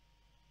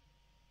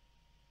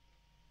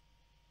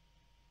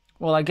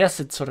 Well, I guess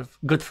it's sort of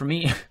good for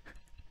me.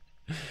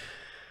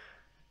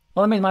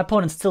 Well, I mean, my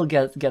opponent still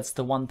gets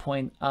the 1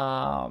 point.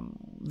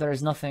 There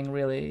is nothing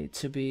really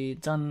to be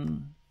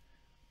done.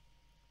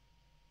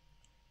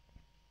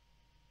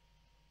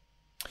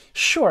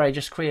 Sure, I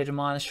just created a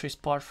monastery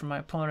spot for my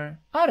opponent.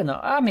 I don't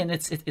know. I mean,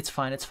 it's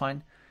fine. It's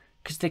fine,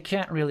 because they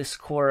can't really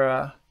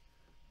score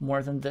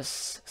more than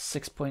this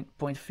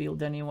 6-point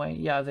field anyway.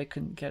 Yeah, they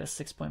couldn't get a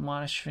 6-point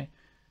monastery.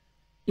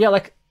 Yeah,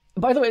 like,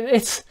 by the way,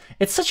 it's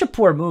such a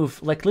poor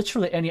move, like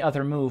literally any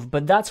other move.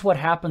 But that's what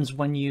happens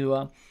when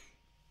you.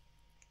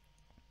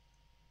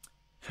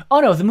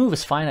 Oh no, the move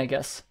is fine, I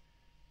guess.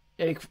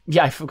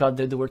 Yeah, I forgot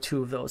that there were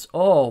 2 of those.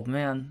 Oh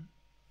man.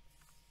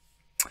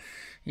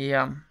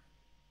 Yeah.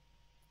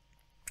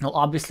 Well,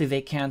 obviously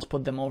they can't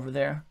put them over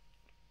there.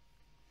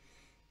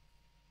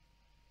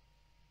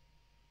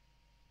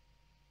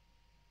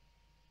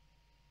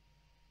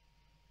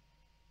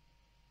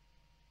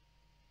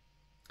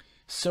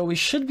 So we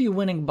should be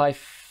winning by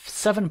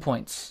 7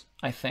 points,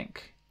 I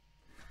think.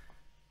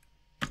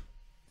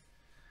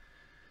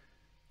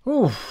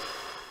 Ooh.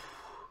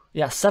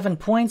 Yeah, 7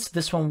 points.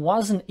 This one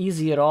wasn't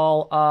easy at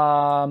all.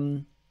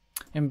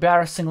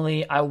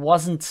 Embarrassingly, I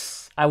wasn't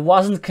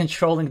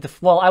controlling the...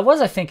 Well, I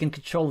was, I think, in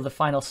control of the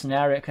final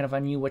scenario. Kind of, I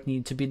knew what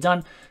needed to be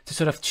done to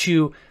sort of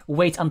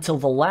wait until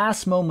the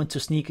last moment to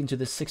sneak into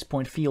the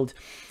 6-point field.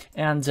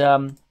 And,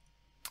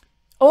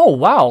 oh,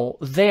 wow,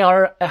 they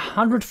are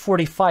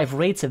 145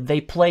 rated.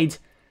 They played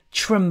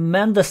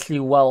tremendously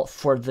well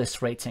for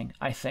this rating,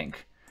 I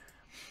think.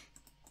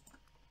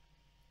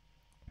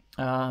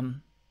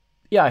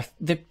 Yeah,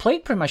 they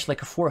played pretty much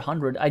like a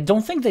 400. I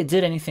don't think they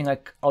did anything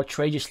like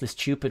outrageously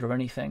stupid or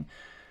anything.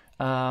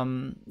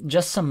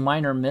 Just some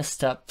minor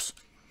missteps.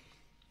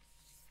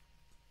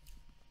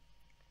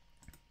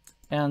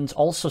 And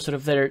also sort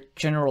of their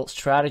general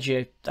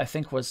strategy, I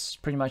think, was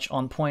pretty much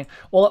on point.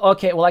 Well,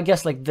 okay, well, I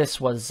guess like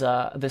this was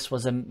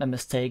a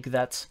mistake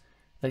that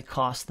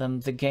cost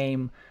them the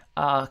game,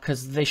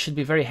 because they should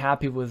be very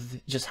happy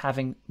with just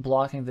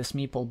blocking this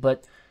meeple.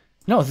 But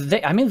no,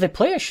 I mean, they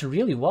play actually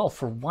really well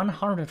for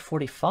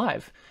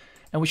 145,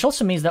 and which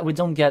also means that we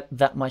don't get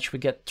that much. We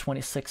get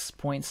 26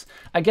 points.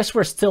 I guess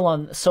we're still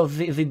on. So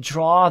the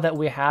draw that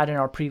we had in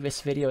our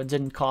previous video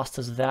didn't cost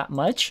us that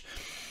much.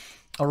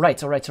 All right.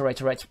 So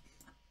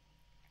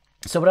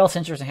what else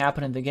interesting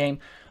happened in the game?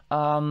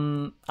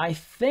 I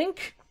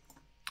think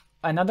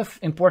another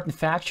important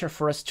factor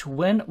for us to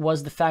win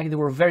was the fact that they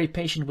were very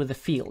patient with the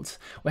fields.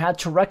 We had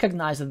to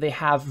recognize that they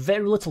have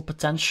very little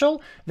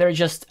potential.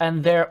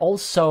 They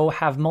also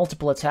have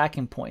multiple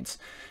attacking points.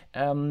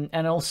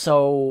 And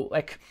also,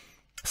 like,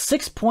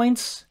 6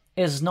 points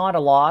is not a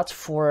lot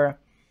for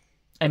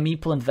a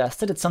meeple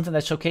invested. It's something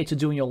that's okay to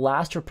do in your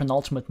last or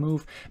penultimate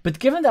move. But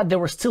given that there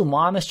were still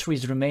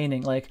monasteries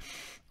remaining, like,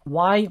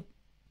 why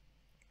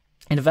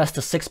invest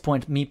a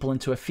 6-point meeple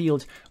into a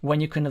field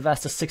when you can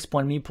invest a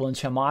 6-point meeple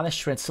into a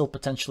monastery and still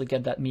potentially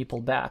get that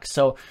meeple back?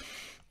 So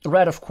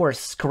Red, of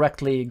course,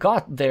 correctly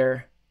got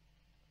their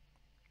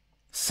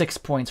 6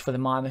 points for the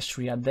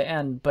monastery at the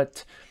end,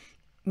 but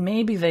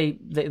maybe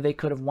they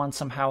could have won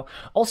somehow.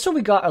 Also,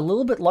 we got a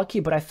little bit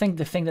lucky, but I think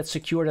the thing that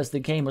secured us the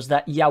game was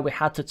that, yeah, we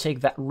had to take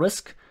that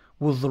risk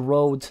with the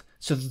road.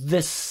 So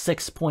this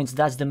 6 points,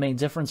 that's the main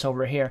difference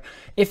over here.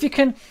 If you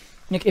can...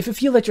 If you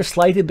feel that you're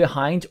slightly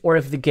behind, or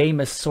if the game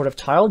is sort of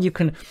tiled, you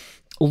can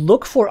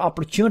look for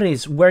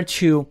opportunities where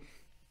you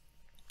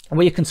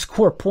can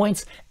score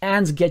points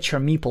and get your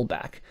meeple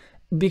back.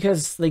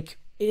 Because, like,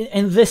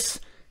 in this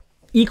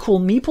equal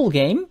meeple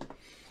game,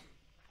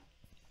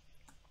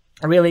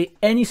 really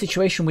any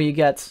situation where you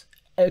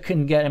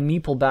can get a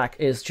meeple back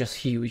is just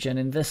huge. And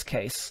in this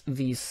case,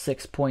 these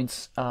 6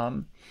 points.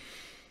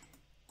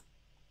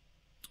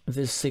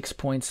 These 6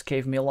 points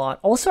gave me a lot.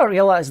 Also, I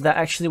realized that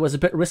actually was a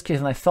bit riskier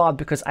than I thought,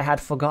 because I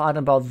had forgotten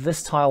about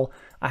this tile.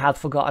 I had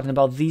forgotten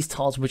about these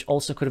tiles, which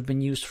also could have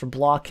been used for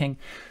blocking.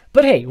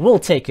 But hey, we'll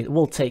take it.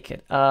 We'll take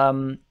it.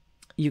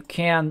 You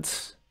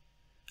can't...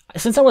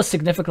 Since I was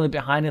significantly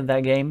behind in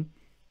that game,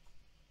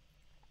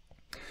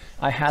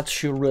 I had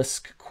to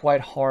risk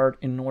quite hard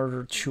in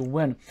order to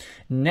win.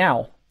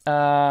 Now,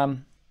 I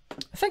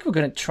think we're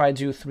going to try to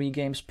do 3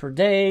 games per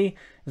day.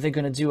 They're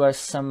going to do us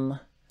some...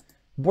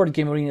 Board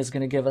Game Arena is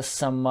going to give us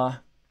some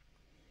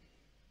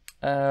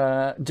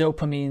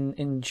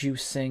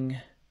dopamine-inducing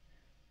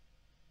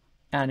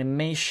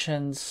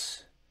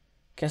animations.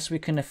 Guess we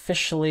can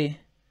officially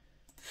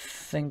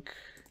think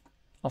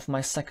of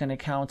my second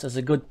account as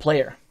a good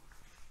player.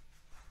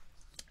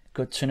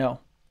 Good to know.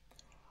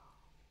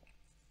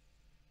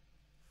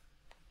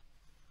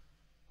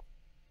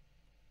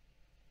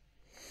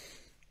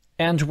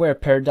 And we're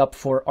paired up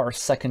for our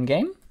second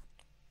game.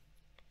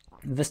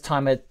 This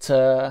time it...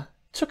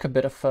 took a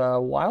bit of a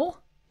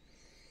while.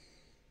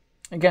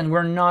 Again,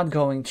 we're not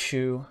going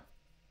to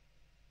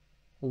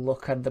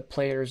look at the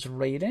player's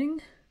rating.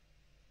 I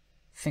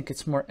think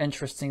it's more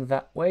interesting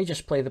that way.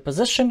 Just play the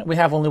position. We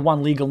have only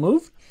one legal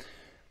move.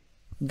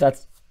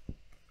 That's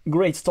a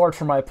great start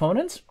for my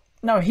opponent.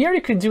 Now here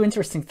you can do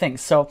interesting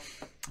things. So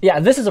yeah,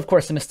 this is of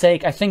course a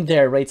mistake. I think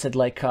they're rated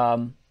like...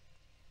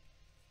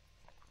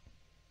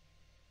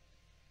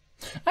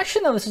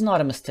 Actually, no, this is not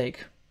a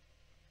mistake.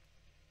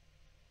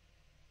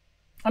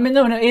 I mean,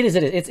 no, it is.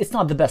 It's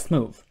not the best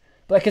move.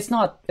 But like, it's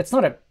not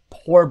a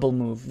horrible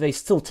move. They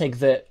still take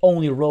the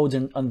only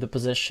road on the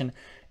position,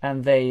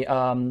 and they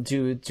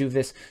do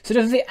this. So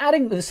the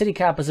adding the city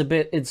cap is a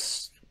bit,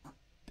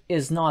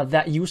 is not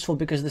that useful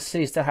because the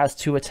city still has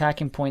 2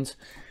 attacking points.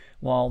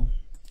 Well,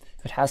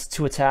 if it has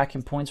 2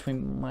 attacking points, we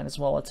might as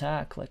well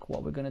attack. Like,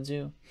 what we're gonna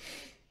do?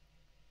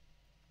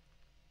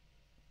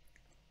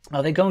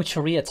 Are they going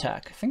to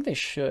re-attack? I think they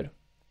should.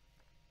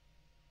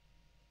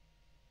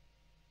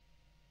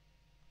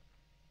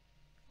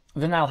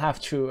 Then I'll have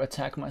to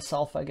attack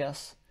myself, I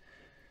guess.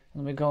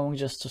 And we're going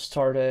just to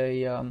start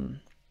a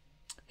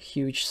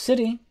huge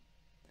city.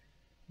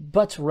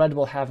 But red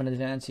will have an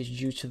advantage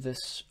due to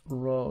this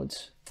road.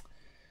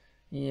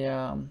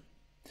 Yeah.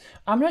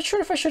 I'm not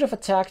sure if I should have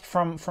attacked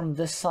from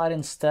this side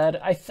instead.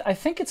 I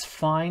think it's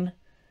fine.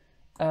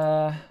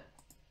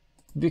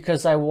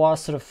 Because I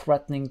was sort of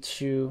threatening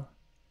to...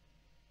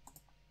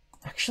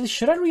 Actually,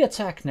 should I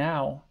re-attack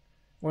now?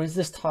 Or is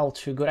this tile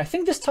too good? I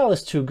think this tile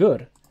is too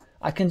good.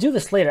 I can do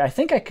this later. I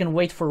think I can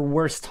wait for a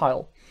worse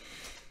tile.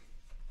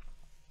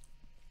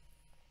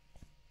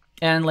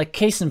 And like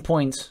case in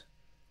point,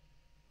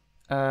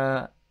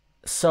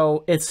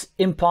 so it's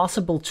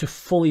impossible to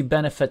fully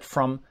benefit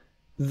from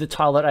the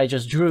tile that I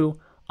just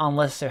drew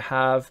unless you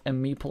have a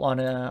meeple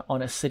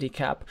on a city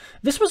cap.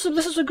 This was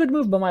a good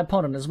move by my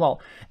opponent as well.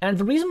 And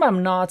the reason why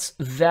I'm not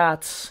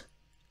that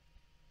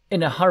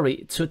in a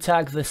hurry to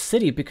attack the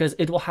city, because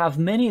it will have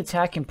many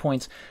attacking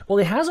points. Well,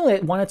 it has only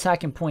 1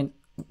 attacking point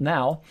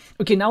now.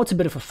 Okay, now it's a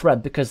bit of a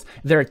threat because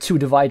there are 2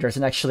 dividers,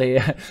 and actually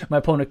my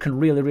opponent can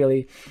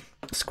really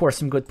score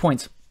some good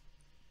points.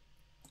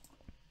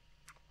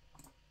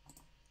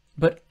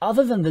 But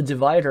other than the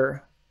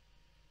divider,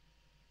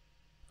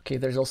 okay,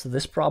 there's also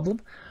this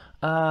problem.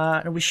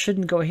 We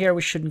shouldn't go here,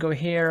 we shouldn't go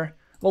here.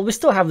 Well, we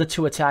still have the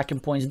 2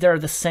 attacking points. They're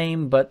the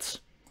same, but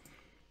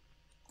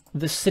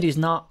the city's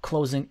not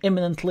closing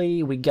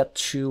imminently. We get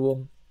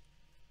to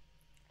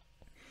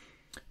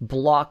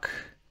block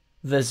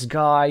this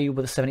guy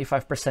with a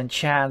 75%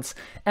 chance.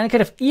 And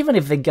kind of, even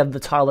if they get the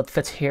tile that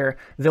fits here,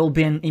 there'll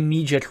be an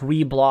immediate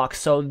reblock.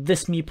 So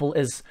this meeple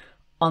is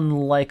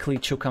unlikely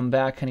to come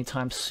back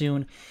anytime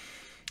soon.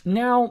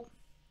 Now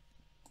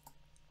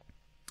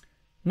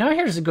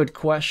here's a good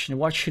question.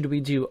 What should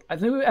we do? I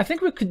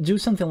think we could do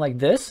something like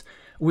this.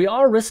 We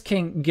are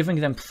risking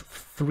giving them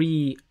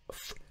 3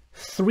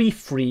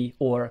 free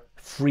or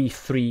free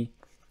 3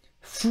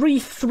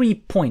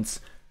 points.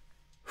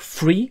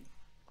 Free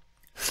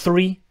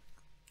 3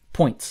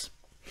 points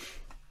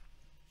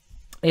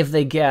if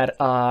they get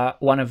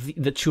one of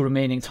the 2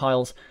 remaining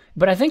tiles.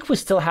 But I think we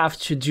still have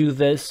to do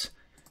this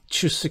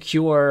to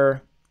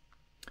secure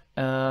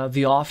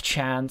the off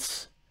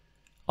chance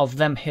of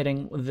them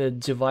hitting the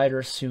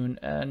divider soon.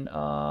 And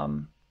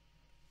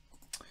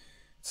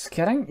it's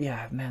getting,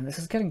 yeah, man, this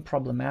is getting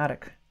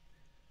problematic.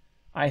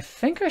 I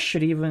think I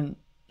should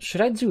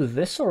I do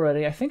this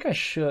already? I think I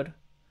should.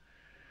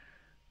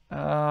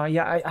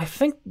 Yeah, I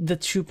think the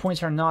 2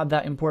 points are not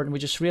that important. We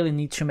just really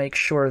need to make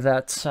sure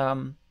that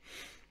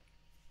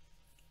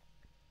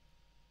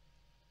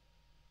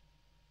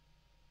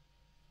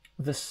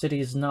the city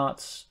is not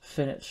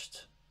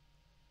finished.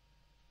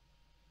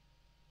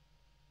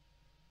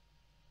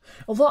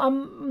 Although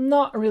I'm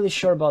not really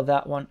sure about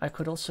that one. I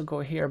could also go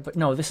here, but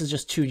no, this is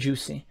just too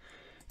juicy.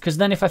 Because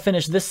then if I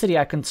finish this city,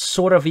 I can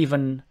sort of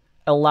even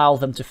allow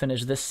them to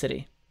finish this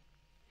city.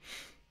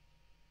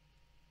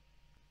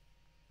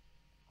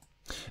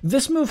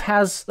 This move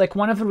has, like,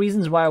 one of the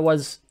reasons why I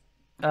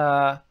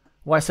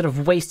sort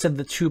of wasted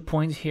the 2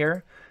 points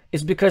here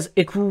is because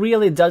it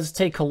really does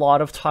take a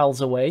lot of tiles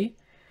away.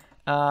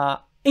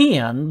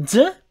 And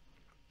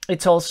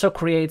it also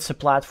creates a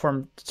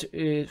platform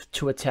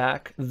to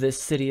attack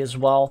this city as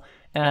well.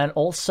 And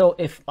also,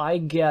 if I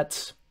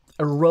get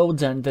a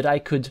rodent that I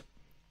could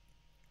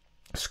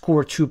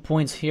score 2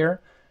 points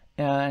here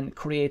and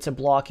create a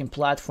blocking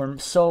platform,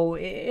 so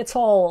it's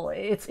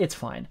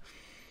fine.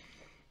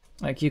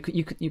 Like, you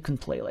can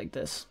play like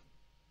this.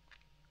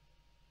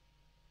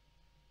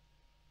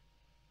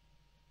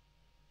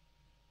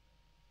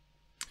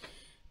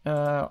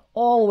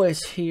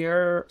 Always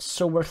here,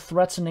 so we're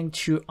threatening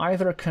to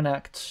either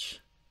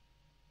connect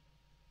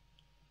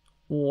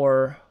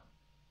or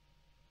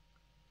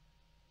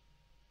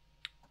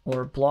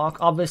block.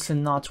 Obviously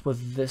not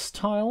with this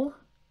tile.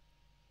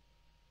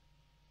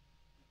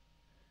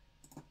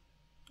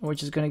 We're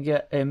just gonna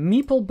get a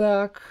meeple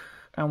back,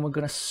 and we're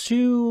gonna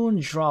soon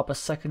drop a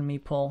second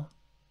meeple.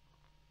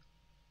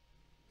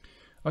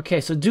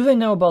 Okay, so do they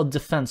know about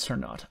defense or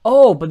not?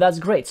 Oh, but that's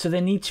great. So they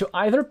need to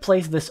either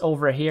place this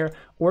over here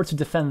or to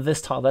defend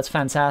this tile. That's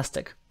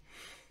fantastic.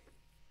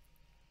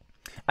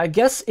 I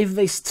guess if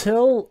they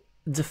still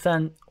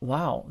defend...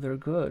 Wow, they're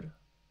good.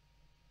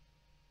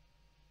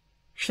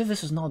 Shit,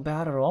 this is not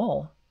bad at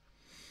all.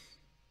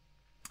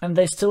 And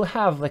they still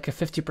have like a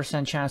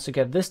 50% chance to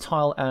get this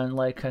tile and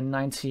like a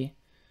 94%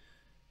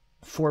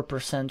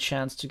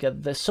 chance to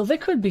get this. So they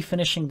could be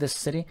finishing this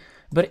city.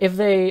 But if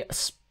they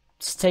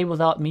stay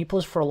without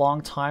meeples for a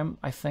long time,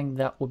 I think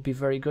that would be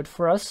very good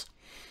for us.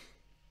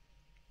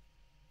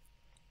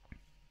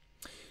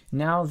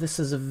 Now, this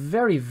is a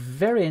very,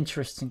 very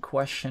interesting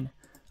question.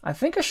 I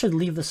think I should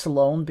leave this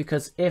alone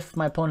because if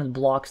my opponent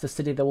blocks the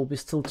city, there will be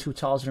still 2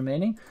 tiles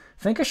remaining.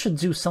 I think I should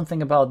do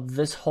something about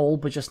this hole,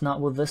 but just not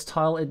with this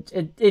tile.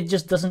 It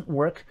just doesn't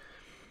work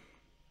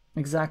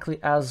exactly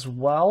as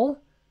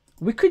well.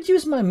 We could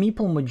use my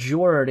meeple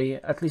majority,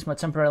 at least my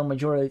temporary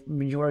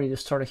majority to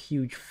start a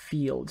huge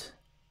field.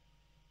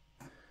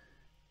 I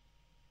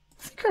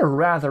think I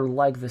rather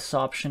like this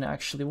option,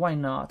 actually. Why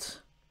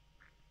not?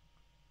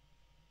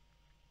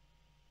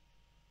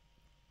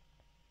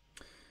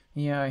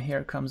 Yeah,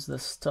 here comes the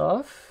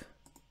stuff.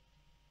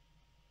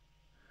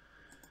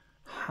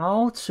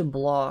 How to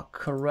block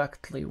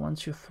correctly. 1,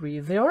 2, 3.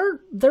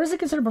 There is a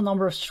considerable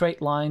number of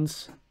straight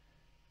lines.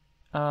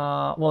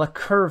 Well, a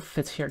curve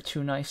fits here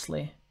too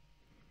nicely.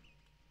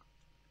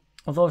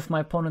 Although if my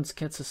opponent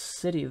gets a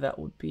city, that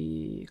would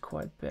be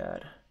quite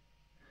bad.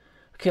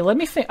 Okay, let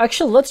me think.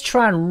 Actually, let's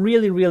try and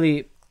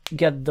really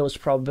get those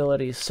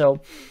probabilities.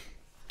 So,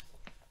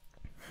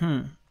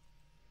 how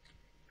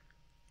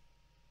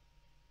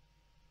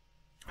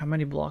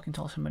many blocking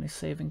tiles? How many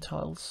saving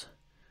tiles?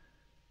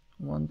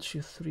 1,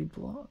 2, 3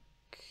 block.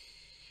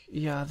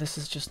 Yeah, this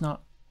is just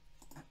not...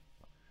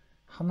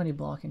 How many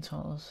blocking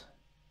tiles?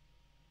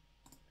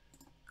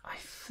 I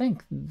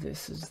think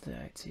this is the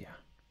idea.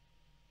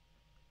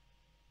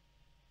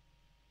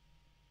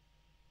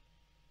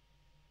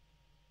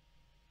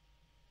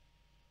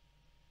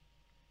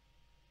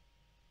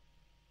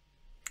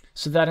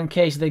 So that in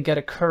case they get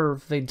a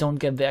curve, they don't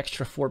get the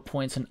extra 4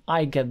 points and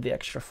I get the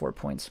extra 4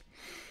 points.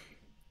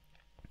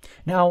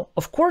 Now,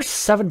 of course,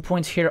 7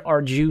 points here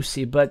are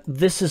juicy, but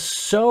this is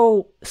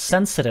so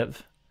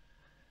sensitive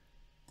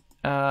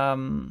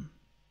that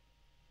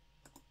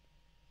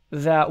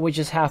we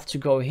just have to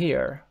go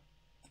here.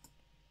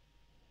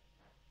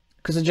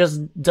 Because it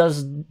just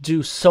does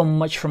do so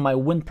much for my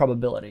win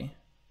probability.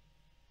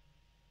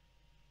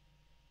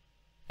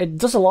 It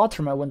does a lot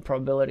for my win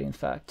probability, in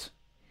fact.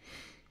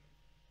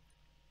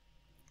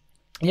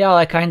 Yeah,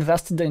 like I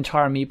invested the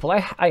entire meeple.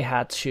 I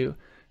had to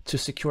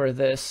secure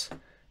this.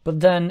 But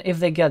then if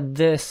they get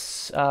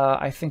this,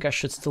 I think I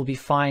should still be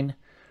fine.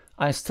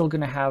 I'm still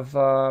gonna have,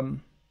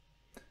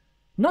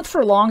 not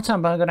for a long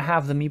time, but I'm gonna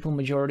have the meeple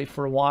majority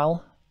for a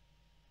while.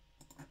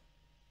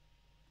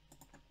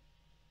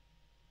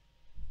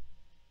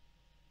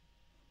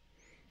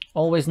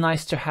 Always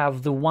nice to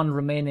have the one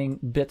remaining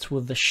bit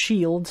with the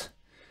shield.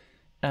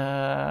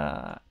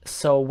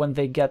 So when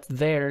they get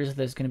theirs,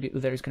 there's gonna be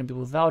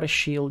without a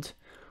shield.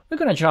 We're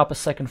gonna drop a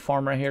second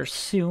farmer here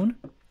soon,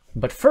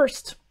 but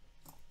first,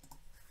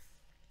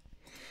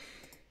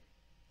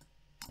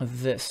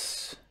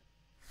 this.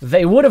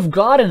 They would have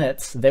gotten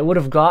it. They would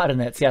have gotten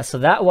it. Yeah. So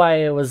that why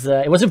it was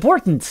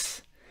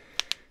important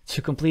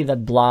to complete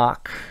that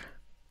block.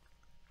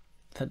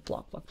 That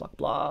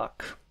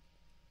block.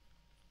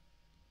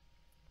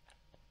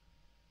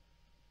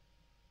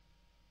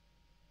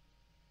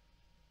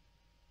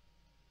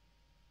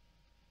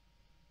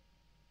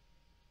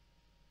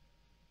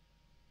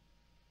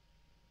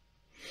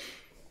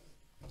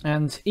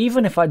 And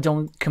even if I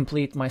don't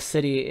complete my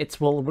city, it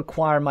will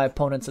require my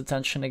opponent's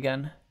attention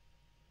again.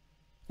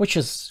 Which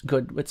is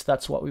good,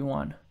 that's what we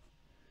want.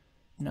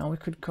 Now we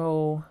could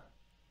go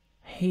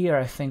here,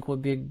 I think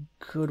would be a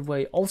good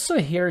way. Also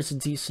here is a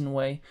decent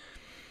way.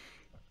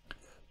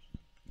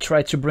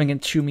 Try to bring in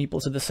 2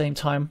 meeples at the same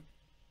time.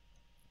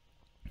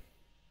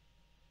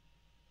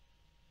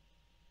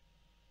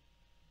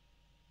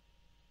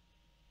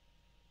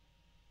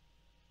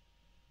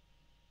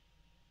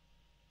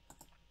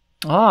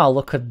 Ah,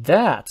 look at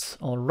that.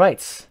 All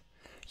right.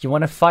 You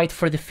want to fight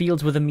for the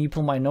fields with a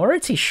meeple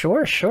minority?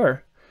 Sure.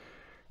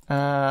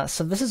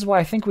 So this is why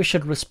I think we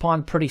should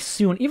respond pretty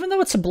soon, even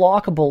though it's a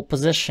blockable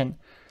position.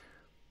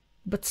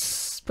 But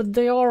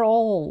they are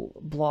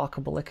all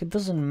blockable, like it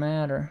doesn't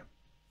matter.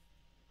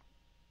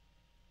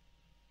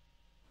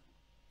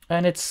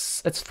 And it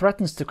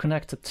threatens to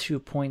connect at 2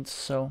 points,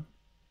 so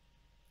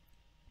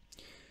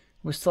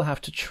we still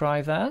have to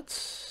try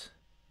that.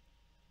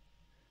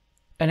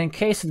 And in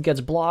case it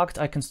gets blocked,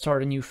 I can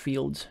start a new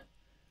field.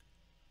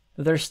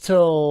 There's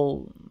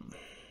still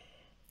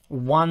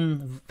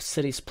 1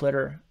 city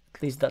splitter.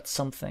 At least that's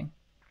something.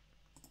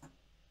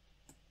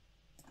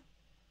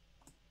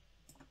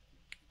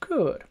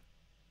 Good.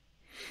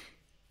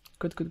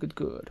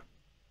 Good.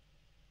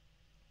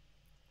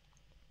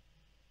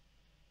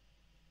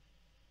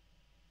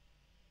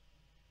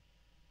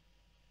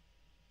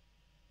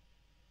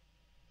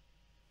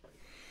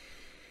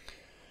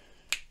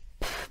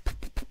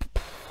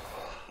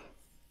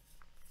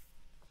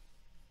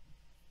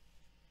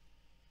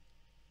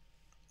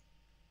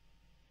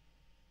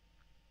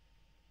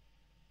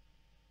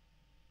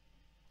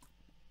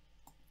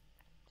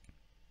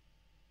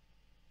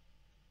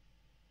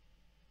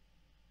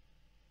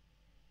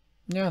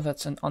 Yeah,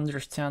 that's an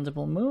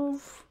understandable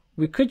move.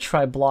 We could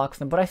try block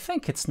them, but I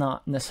think it's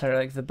not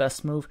necessarily like the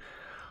best move.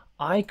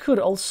 I could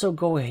also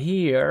go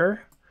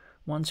here.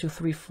 1, 2,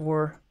 3,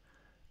 4.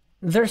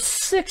 There's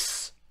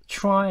 6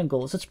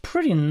 triangles. It's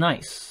pretty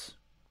nice.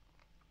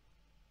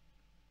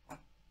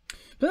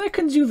 But I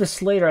can do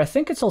this later. I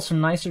think it's also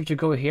nicer to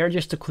go here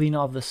just to clean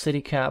off the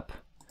city cap.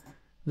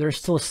 There's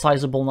still a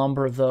sizable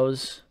number of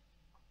those.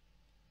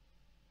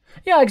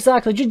 Yeah,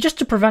 exactly. Just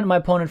to prevent my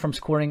opponent from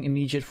scoring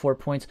immediate 4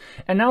 points.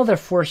 And now they're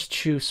forced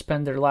to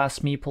spend their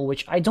last meeple,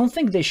 which I don't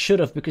think they should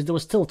have because there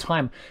was still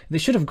time. They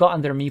should have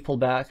gotten their meeple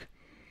back.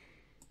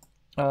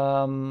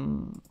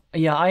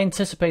 Yeah, I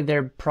anticipate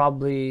they're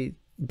probably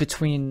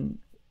between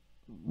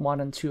 1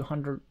 and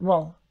 200.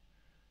 Well,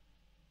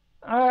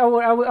 I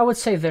would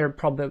say they're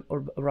probably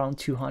around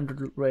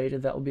 200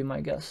 rated. That would be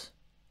my guess.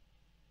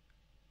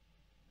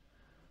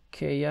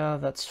 Okay, yeah,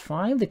 that's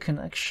fine. The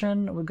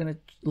connection, we're gonna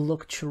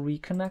look to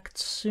reconnect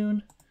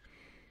soon.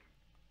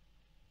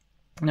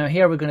 Now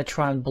here we're gonna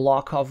try and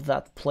block off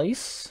that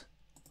place.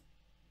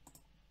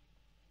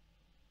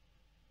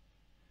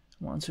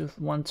 1,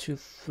 2,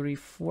 3,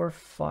 4,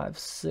 5,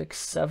 6,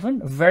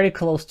 7. Very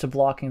close to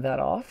blocking that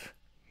off.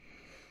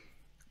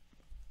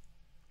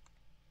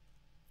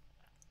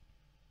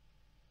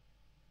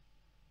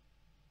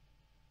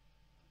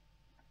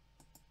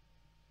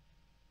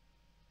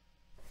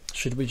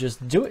 Should we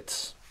just do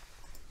it?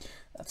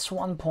 That's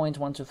 1 point.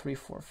 1, 2, 3,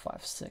 4,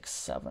 5, 6,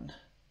 7.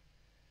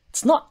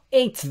 It's not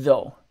 8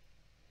 though.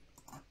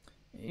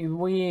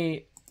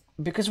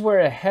 Because we're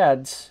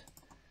ahead,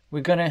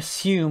 we're gonna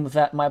assume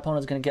that my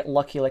opponent's gonna get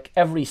lucky like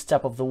every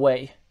step of the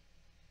way.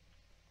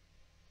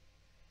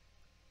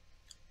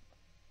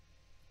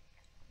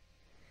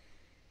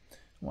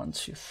 One,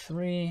 2,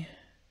 3.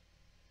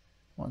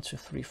 1, 2,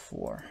 3,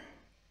 4.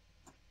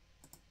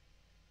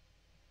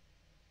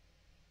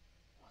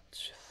 1,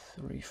 2,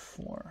 3,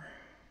 4.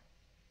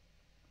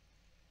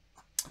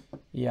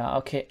 Yeah,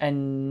 okay,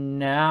 and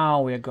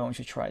now we're going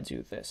to try to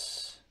do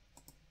this.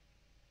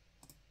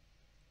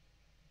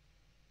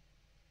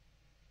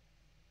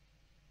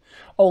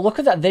 Oh, look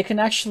at that. They can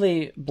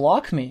actually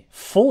block me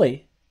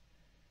fully.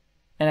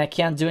 And I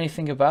can't do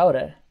anything about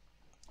it.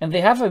 And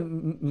they have a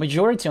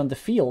majority on the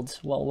field.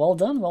 Well, well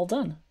done, well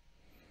done.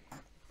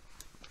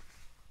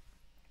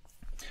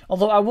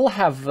 Although I will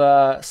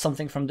have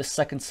something from the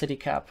second city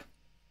cap.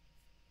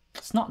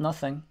 It's not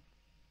nothing.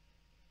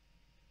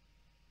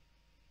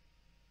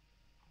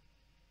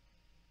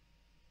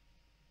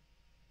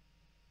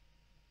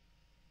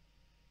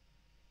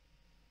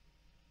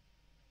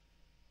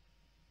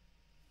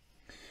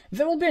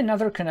 There will be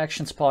another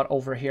connection spot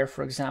over here,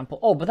 for example.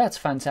 Oh, but that's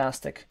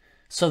fantastic.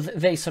 So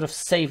they sort of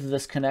saved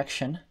this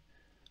connection,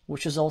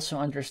 which is also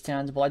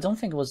understandable. I don't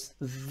think it was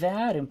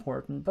that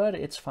important, but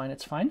it's fine,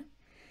 it's fine.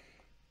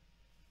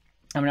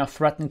 I'm now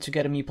threatening to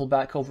get a meeple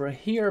back over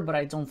here, but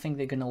I don't think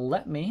they're going to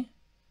let me.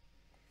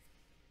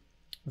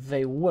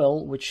 They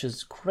will, which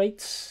is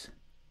great.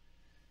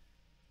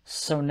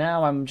 So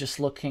now I'm just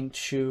looking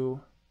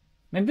to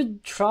maybe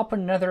drop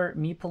another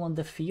meeple on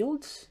the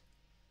field.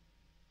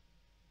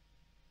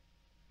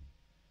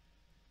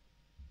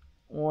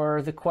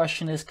 Or the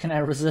question is, can I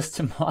resist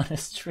a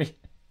monastery?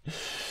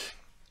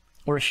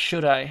 Or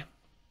should I?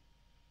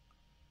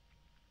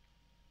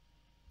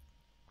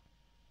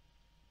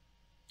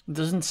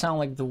 Doesn't sound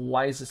like the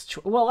wisest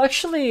choice. Well,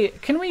 actually,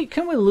 can we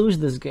lose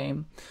this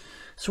game?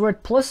 So we're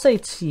at plus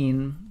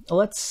 18.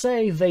 Let's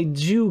say they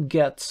do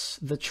get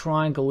the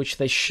triangle, which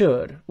they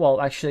should. Well,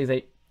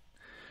 actually,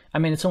 I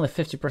mean, it's only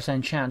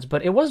 50% chance,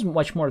 but it was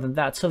much more than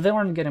that, so they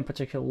aren't getting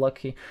particularly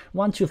lucky.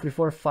 1, 2, 3,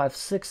 4, 5,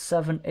 6,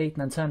 7, 8,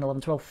 9, 10,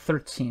 11, 12,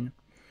 13.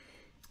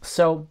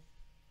 So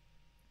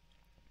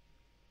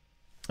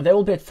they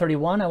will be at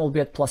 31, I will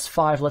be at plus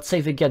 5. Let's say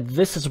they get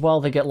this as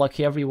well, they get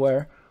lucky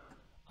everywhere.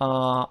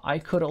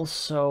 I could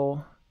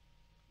also...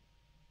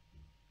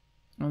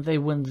 They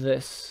win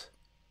this.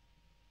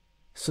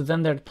 So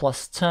then they're at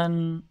plus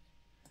 10.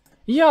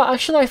 Yeah,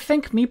 actually, I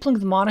think meepling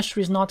the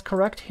monastery is not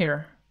correct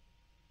here.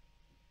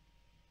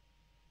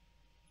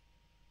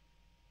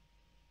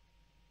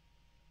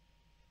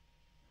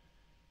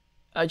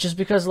 Just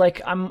because,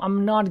 like,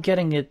 I'm not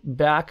getting it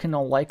back in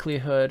all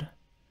likelihood.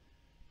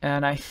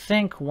 And I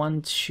think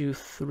 1, 2,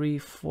 3,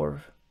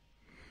 4...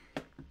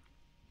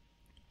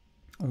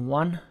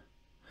 1.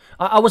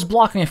 I was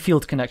blocking a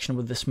field connection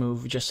with this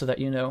move, just so that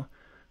you know.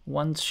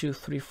 1, 2,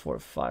 3, 4,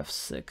 5,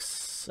 6,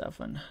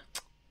 7.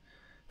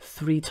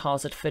 3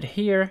 tiles that fit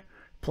here,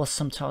 plus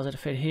some tiles that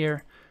fit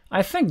here.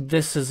 I think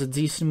this is a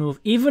decent move,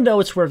 even though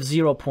it's worth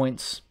 0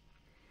 points.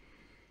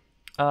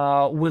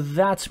 With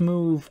that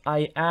move,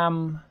 I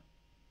am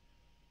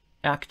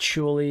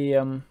actually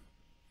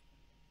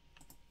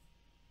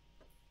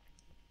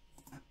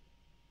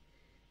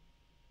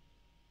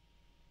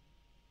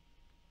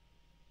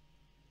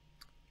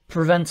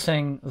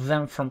preventing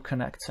them from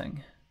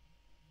connecting.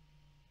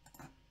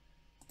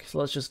 So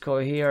let's just go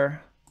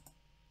here.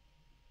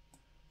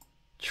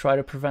 Try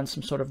to prevent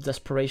some sort of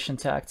desperation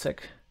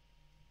tactic.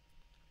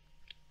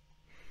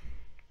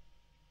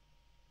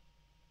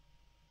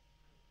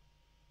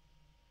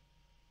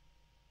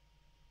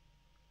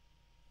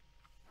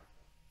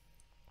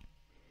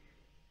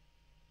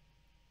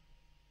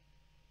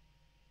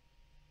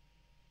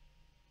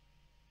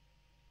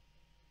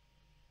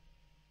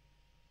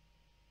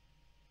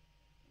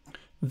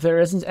 There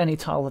isn't any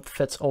tile that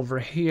fits over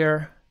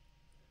here.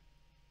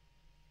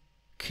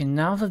 Okay,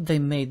 now that they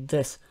made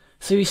this.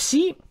 So you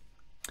see,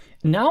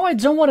 now I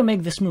don't want to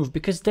make this move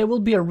because there will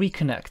be a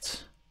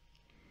reconnect.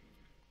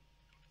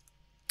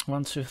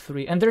 1, 2,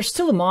 3. And there's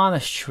still a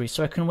monastery,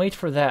 so I can wait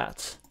for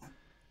that.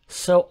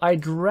 So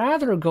I'd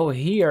rather go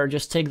here,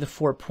 just take the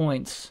 4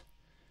 points.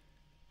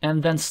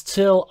 And then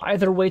still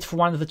either wait for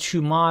one of the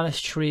 2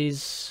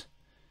 monasteries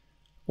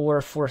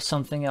or for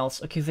something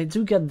else. Okay, they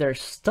do get their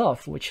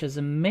stuff, which is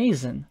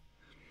amazing.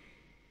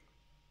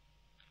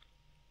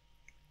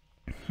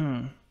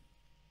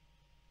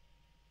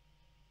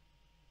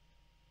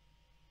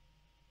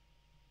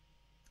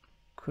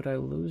 Could I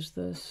lose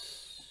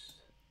this?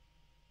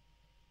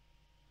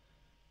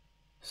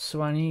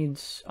 So I need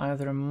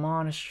either a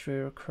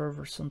monastery or a curve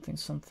or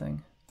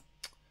something.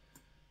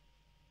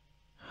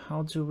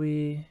 How do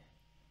we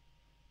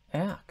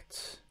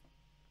act?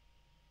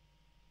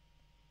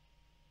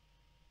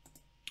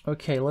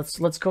 Okay,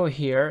 let's go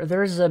here.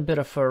 There's a bit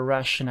of a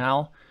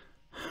rationale.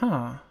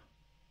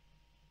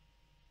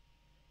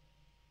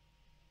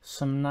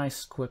 Some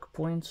nice quick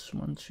points.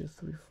 1, 2,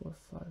 3, 4,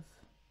 5,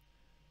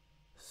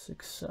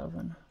 6,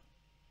 7.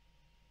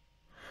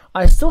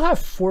 I still have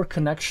 4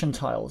 connection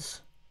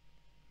tiles.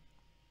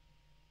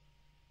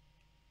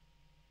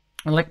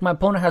 And like my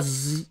opponent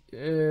has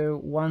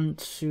 1,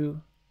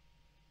 2,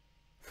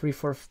 3,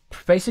 4,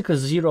 basically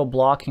 0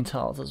 blocking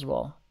tiles as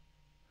well.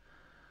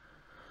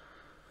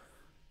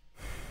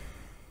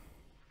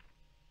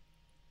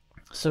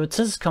 So it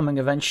is coming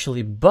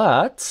eventually,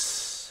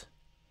 but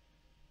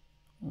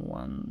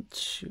 1,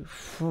 2,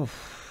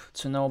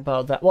 to know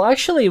about that. Well,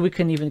 actually, we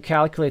can even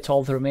calculate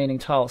all the remaining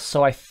tiles.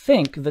 So I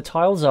think the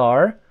tiles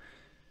are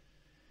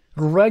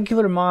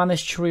regular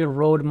monastery,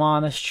 road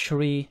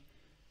monastery,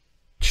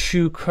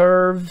 2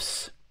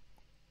 curves,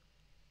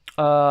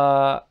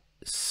 then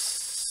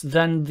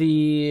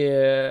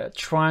the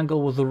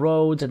triangle with the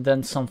road, and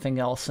then something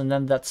else, and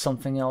then that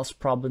something else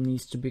probably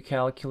needs to be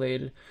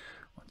calculated.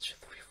 1, 2,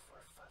 3, 4,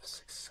 5,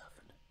 6, 7.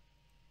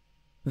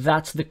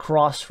 That's the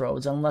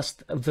crossroads, unless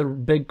the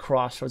big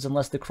crossroads,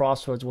 unless the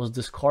crossroads was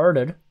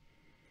discarded.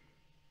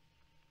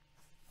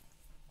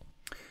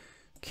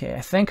 Okay,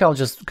 I think I'll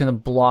just gonna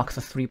block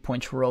the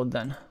 3-point road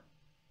then.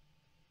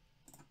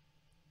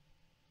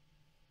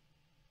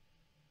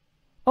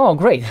 Oh,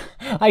 great.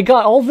 I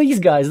got all these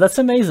guys. That's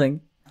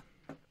amazing.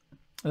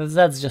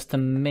 That's just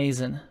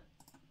amazing.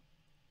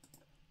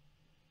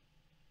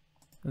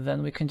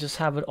 Then we can just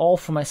have it all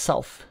for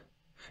myself.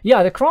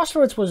 Yeah, the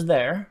crossroads was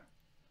there.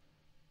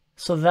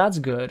 So that's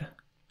good.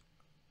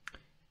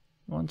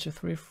 1, 2,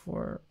 3,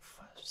 4,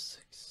 5,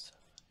 6,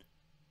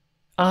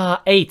 7.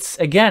 8.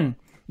 Again,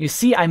 you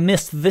see I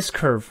missed this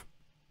curve.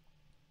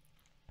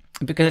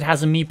 Because it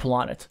has a meeple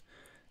on it.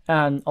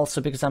 And also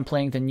because I'm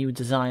playing the new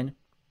design.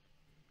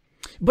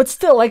 But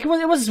still, like, it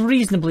was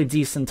reasonably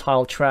decent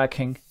tile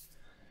tracking.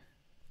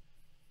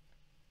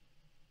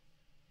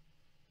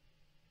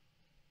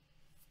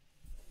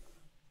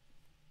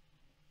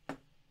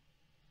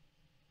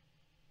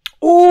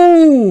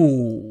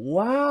 Oh,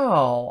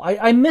 wow.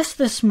 I missed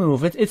this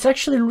move. It's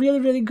actually really,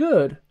 really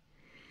good.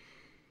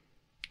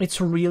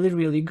 It's really,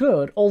 really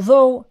good.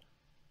 Although,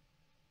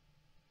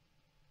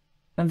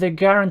 and they're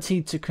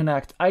guaranteed to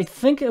connect. I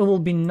think it will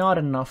be not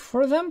enough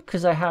for them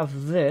because I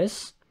have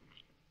this.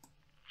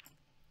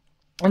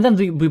 And then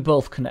we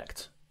both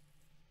connect.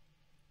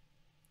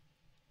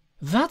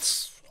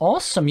 That's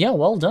awesome. Yeah,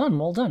 well done,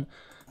 well done.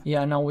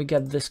 Yeah, now we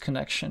get this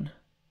connection.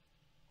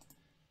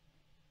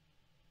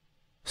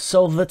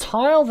 So the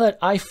tile that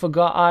I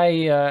forgot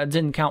I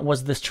didn't count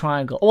was this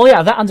triangle. Oh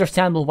yeah, that's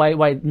understandable why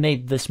I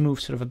made this move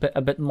sort of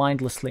a bit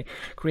mindlessly,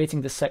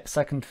 creating the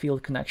second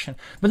field connection.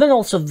 But then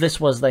also this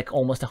was like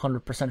almost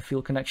 100%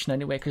 field connection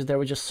anyway, because there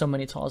were just so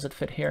many tiles that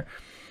fit here.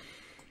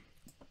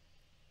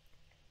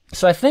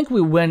 So I think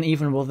we win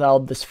even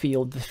without this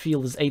field. The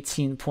field is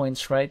 18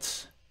 points,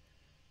 right?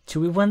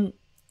 Do we win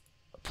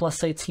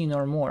plus 18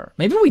 or more?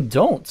 Maybe we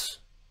don't.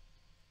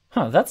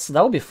 Huh, that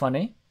would be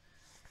funny.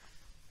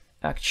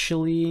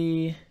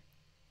 Actually,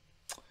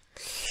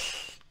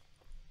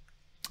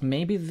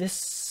 maybe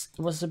this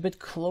was a bit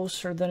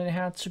closer than it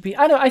had to be.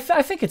 I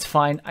think it's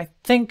fine. I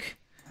think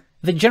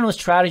the general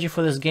strategy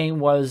for this game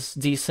was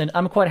decent.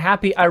 I'm quite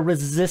happy I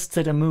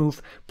resisted a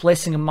move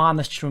placing a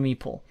monastery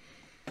meeple.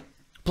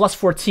 Plus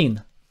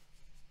 14.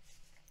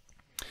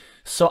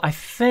 So I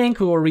think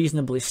we were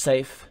reasonably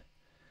safe.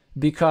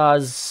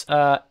 Because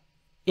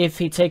if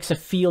he takes a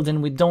field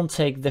and we don't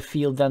take the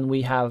field, then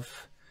we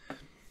have...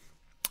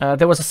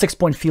 there was a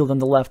 6-point field on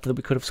the left that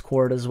we could have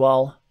scored as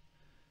well.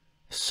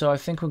 So I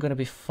think we're going to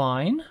be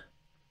fine.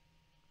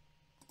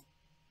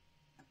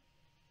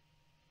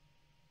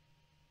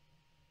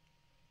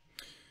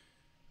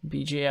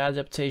 BJ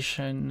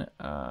adaptation.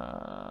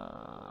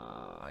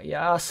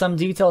 Yeah, some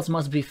details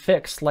must be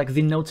fixed, like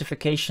the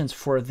notifications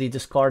for the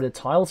discarded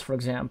tiles, for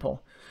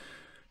example.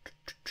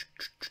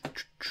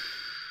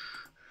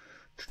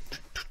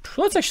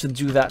 Let's actually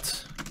do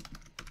that.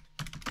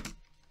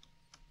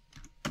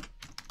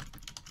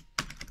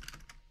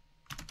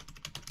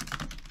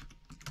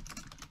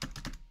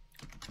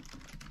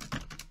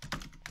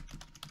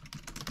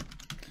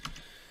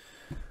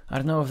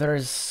 don't know if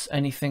there's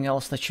anything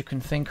else that you can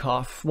think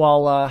of.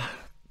 Well,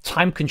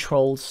 time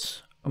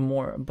controls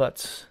more,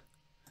 but...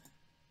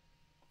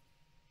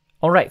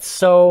 Alright,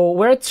 so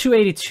we're at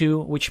 282,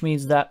 which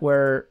means that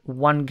we're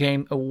one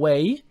game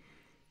away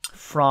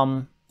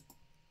from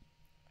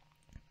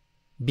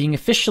being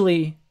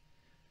officially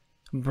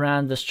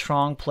branded the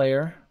strong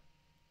player.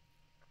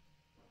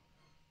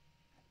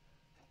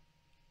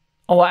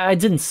 Oh, I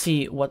didn't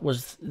see what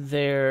was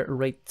their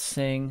rate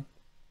saying.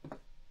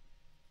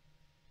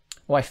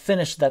 Oh, I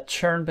finished that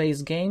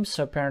turn-based game,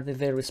 so apparently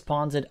they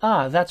responded.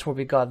 Ah, that's where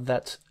we got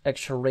that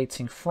extra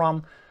rating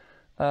from.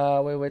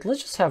 Wait,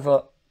 let's just have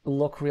a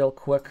look real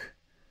quick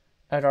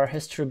at our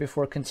history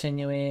before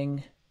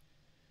continuing.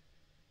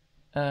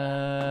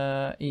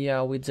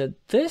 Yeah, we did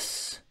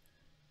this.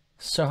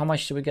 So how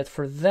much do we get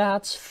for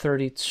that?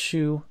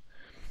 32.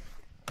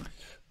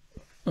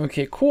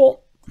 Okay,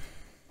 cool.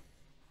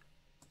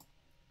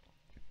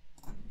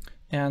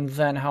 And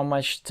then how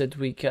much did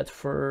we get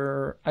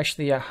for...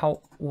 Actually, yeah,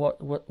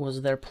 what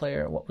was their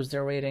player? What was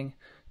their rating?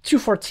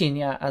 214,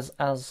 yeah,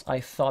 as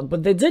I thought.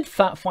 But they did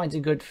find a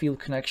good field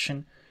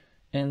connection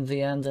in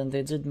the end, and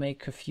they did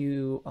make a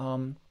few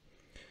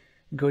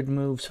good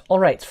moves. All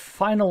right,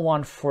 final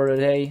one for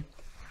today.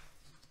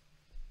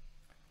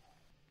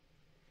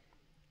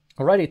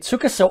 Alright, it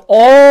took us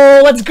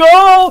let's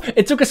go!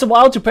 It took us a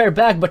while to pair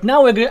back, but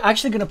now we're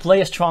actually going to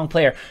play a strong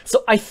player.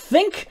 So I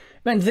think,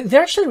 man,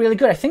 they're actually really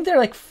good. I think they're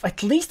like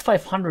at least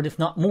 500, if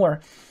not more.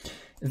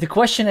 The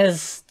question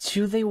is,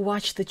 do they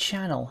watch the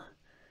channel?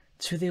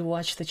 Do they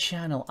watch the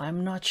channel?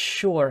 I'm not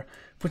sure.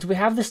 But we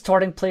have the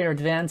starting player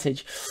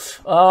advantage.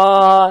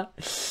 Oh,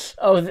 this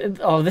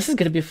is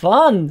going to be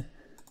fun.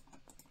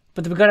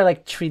 But we got to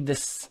like treat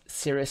this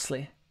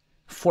seriously.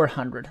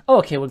 400. Oh,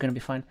 okay, we're going to be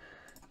fine.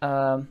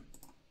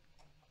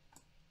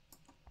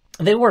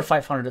 They were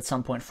 500 at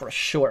some point for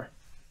sure.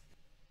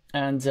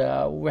 And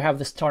we have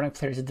the starting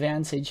player's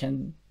advantage,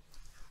 and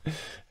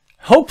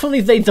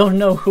hopefully they don't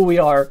know who we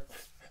are.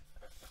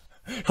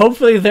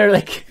 Hopefully they're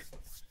like,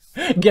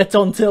 get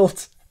on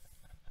tilt.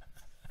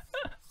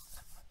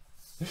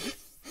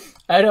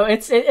 I know,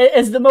 it's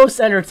the most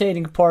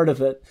entertaining part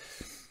of it.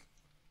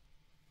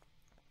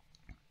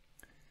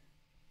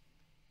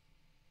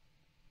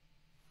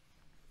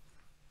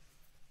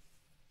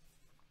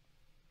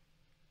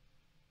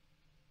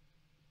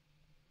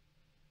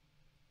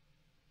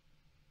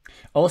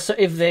 Also,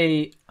 if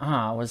they...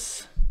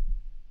 was...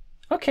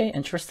 Okay,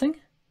 interesting.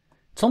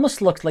 It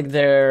almost looked like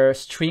they're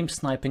stream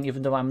sniping,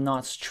 even though I'm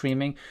not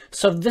streaming.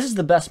 So this is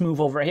the best move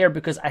over here,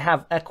 because I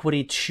have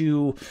equity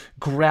to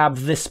grab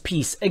this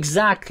piece.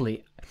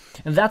 Exactly.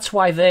 And that's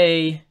why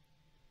they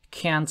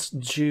can't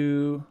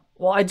do...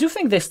 Well, I do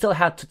think they still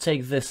had to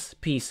take this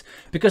piece,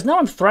 because now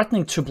I'm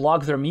threatening to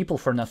block their meeple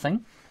for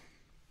nothing.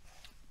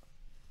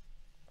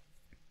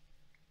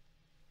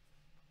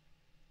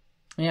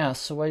 Yeah,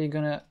 so what are you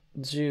gonna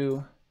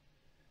do?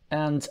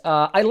 And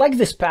I like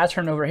this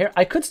pattern over here.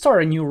 I could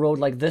start a new road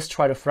like this,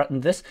 try to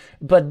threaten this,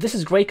 but this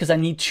is great because I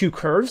need 2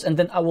 curves, and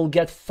then I will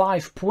get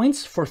 5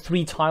 points for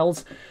 3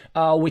 tiles,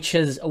 which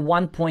is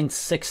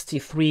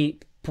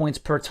 1.63 points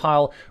per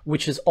tile,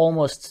 which is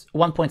almost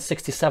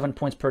 1.67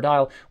 points per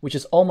tile, which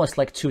is almost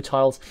like 2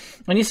 tiles.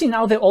 And you see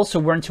now they also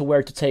weren't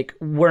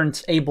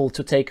able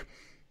to take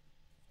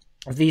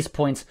these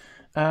points.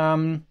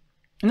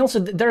 And also,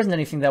 there isn't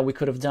anything that we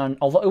could have done,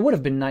 although it would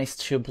have been nice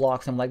to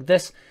block them like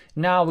this.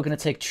 Now we're going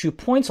to take 2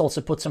 points, also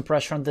put some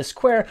pressure on this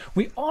square.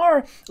 We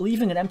are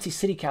leaving an empty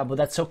city cap, but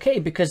that's okay,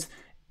 because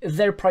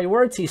their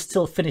priority is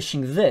still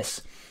finishing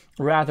this,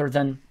 rather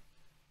than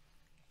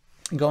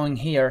going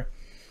here.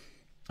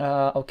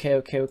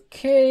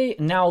 Okay.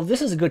 Now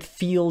this is a good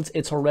field.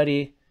 It's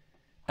already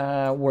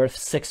worth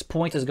 6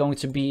 points. It's going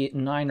to be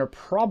 9 or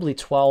probably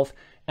 12.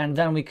 And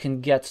then we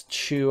can get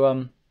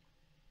to...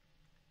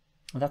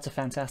 that's a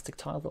fantastic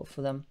tile though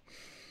for them.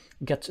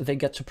 They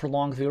get to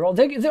prolong the roll.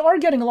 They are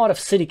getting a lot of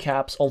city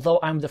caps, although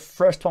I'm the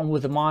first one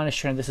with the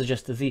Monisher, and this is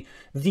just the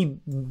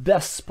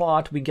best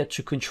spot. We get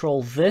to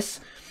control this.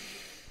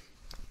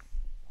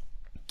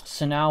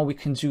 So now we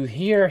can do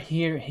here,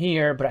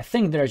 here, but I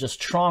think there's a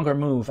stronger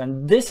move,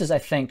 and this is, I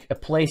think, a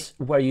place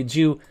where you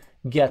do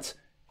get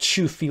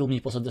 2 field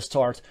meeples at the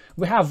start.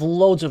 We have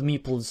loads of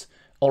meeples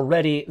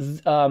already.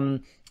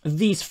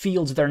 These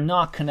fields, they're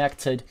not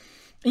connected.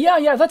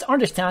 Yeah, that's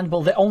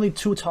understandable. There are only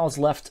 2 tiles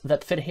left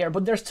that fit here,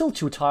 but there's still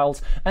 2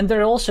 tiles, and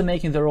they're also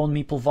making their own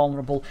meeple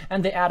vulnerable,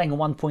 and they're adding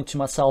 1 point to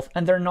myself,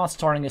 and they're not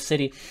starting a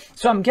city.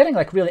 So I'm getting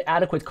like really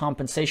adequate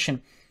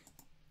compensation.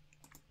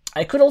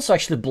 I could also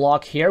actually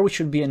block here, which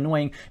would be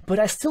annoying, but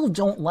I still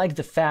don't like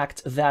the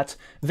fact that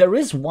there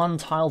is 1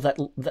 tile that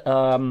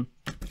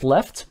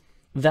left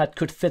that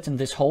could fit in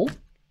this hole.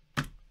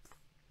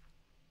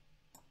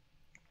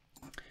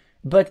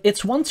 But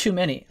it's 1 too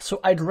many, so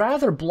I'd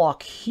rather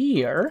block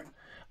here,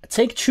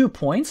 take 2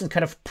 points and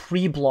kind of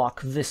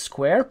pre-block this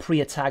square,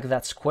 pre-attack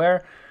that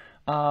square.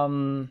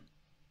 Yeah,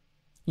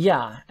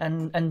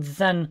 and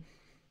then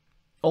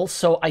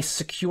also I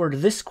secured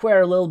this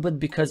square a little bit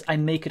because I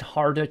make it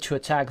harder to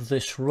attack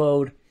this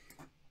road.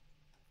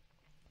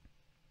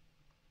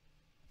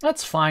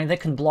 That's fine, they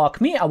can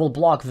block me, I will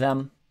block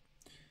them.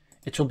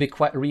 It will be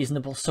quite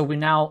reasonable. So we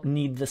now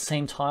need the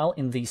same tile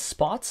in these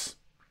spots.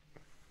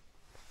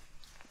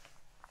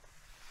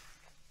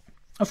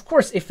 Of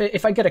course,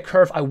 if I get a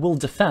curve, I will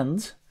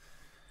defend.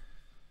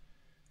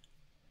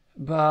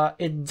 But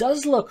it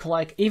does look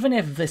like, even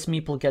if this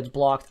meeple gets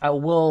blocked,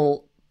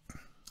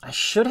 I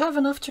should have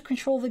enough to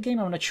control the game.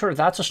 I'm not sure.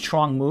 That's a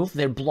strong move.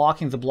 They're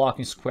blocking the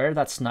blocking square.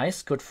 That's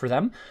nice. Good for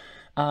them.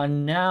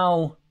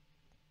 Now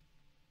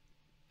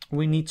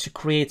we need to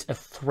create a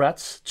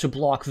threat to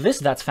block this.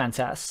 That's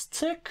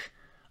fantastic.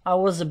 I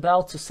was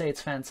about to say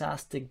it's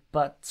fantastic,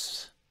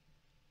 but...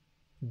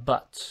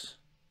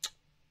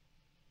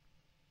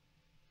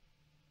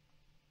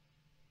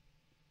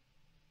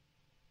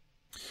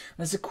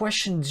 There's a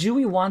question, do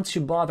we want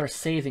to bother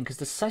saving? Because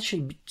there's such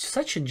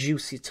a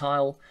juicy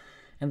tile,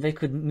 and they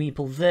could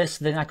meeple this,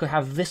 then I could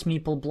have this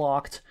meeple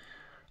blocked.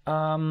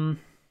 I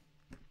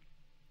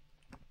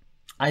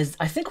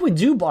think we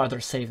do bother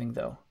saving,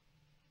 though.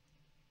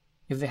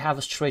 If they have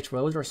a straight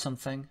road or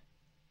something.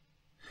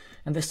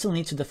 And they still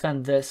need to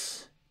defend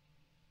this.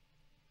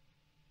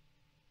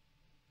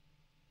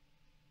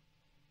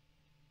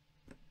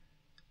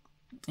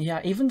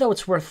 Yeah, even though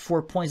it's worth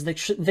 4 points,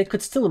 they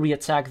could still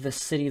re-attack this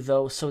city,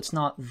 though, so it's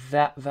not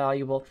that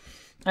valuable.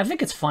 I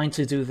think it's fine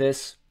to do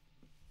this.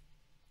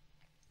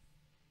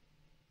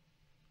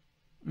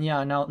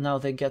 Yeah, now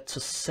they get to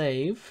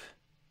save.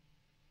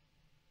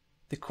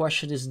 The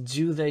question is,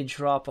 do they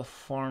drop a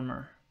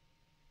farmer?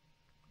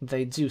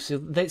 They do. So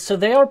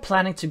they are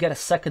planning to get a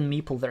second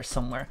meeple there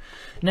somewhere.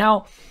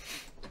 Now,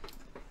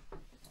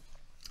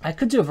 I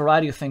could do a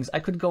variety of things. I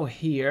could go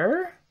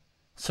here,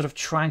 sort of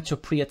trying to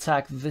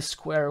pre-attack this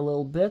square a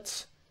little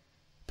bit,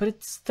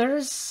 but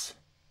there's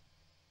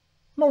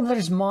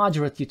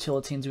moderate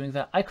utility in doing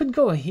that. I could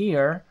go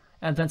here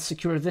and then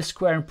secure this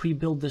square and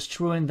pre-build this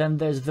ruin. Then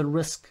there's the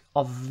risk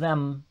of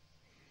them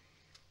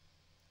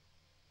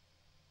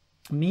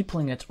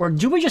meepling it. Or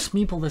do we just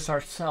meeple this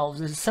ourselves?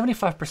 There's a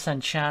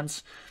 75%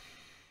 chance.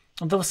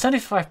 Although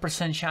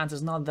 75% chance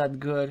is not that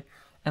good.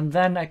 And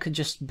then I could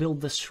just build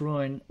this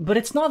ruin. But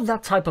it's not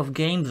that type of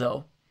game,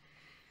 though.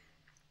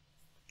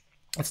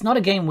 It's not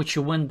a game which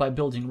you win by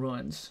building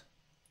ruins.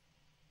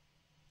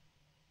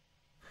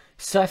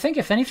 So I think,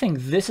 if anything,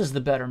 this is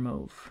the better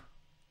move.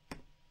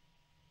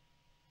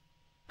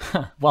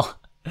 Well,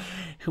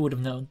 who would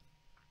have known?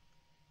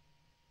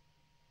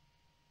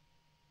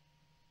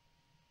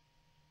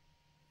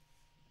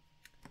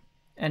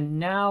 And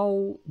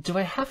now, do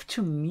I have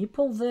to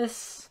meeple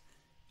this?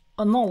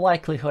 In all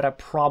likelihood, I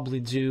probably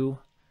do.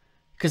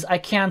 Because I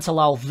can't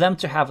allow them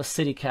to have a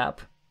city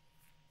cap.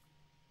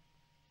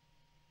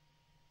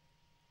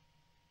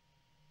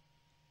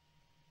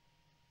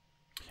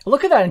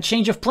 Look at that, and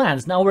change of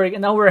plans. Now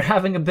we're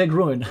having a big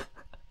ruin.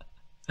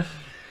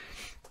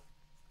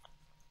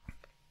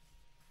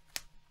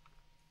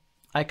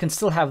 I can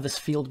still have this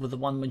field with the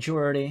one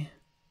majority.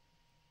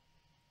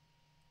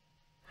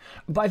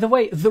 By the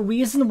way, the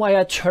reason why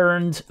I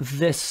turned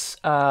this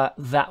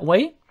that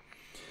way,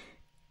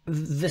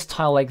 this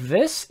tile like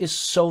this, is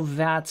so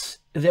that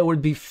there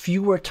would be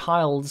fewer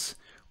tiles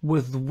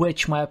with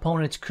which my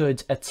opponent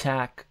could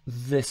attack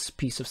this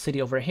piece of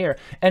city over here.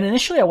 And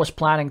initially I was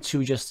planning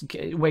to just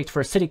wait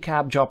for a city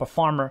cap, drop a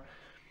farmer.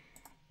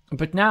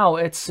 But now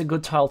it's a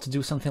good tile to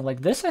do something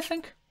like this, I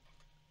think.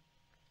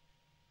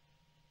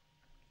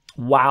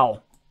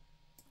 Wow.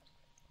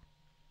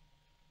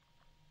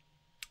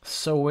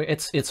 So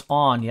it's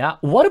on, yeah?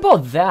 What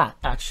about that,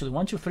 actually?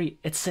 1, 2, 3.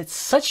 It's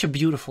such a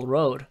beautiful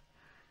road.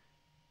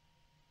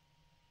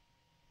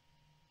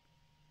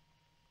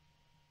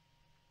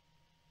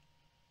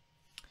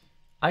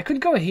 I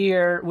could go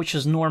here, which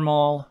is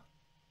normal.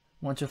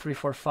 1, 2, 3,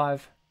 4,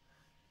 5.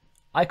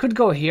 I could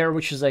go here,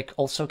 which is like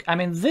also... I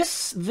mean,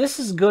 this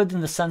is good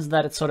in the sense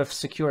that it sort of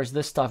secures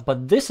this stuff,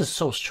 but this is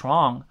so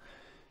strong.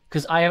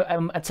 Because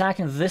I'm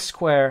attacking this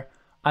square,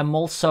 I'm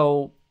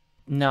also...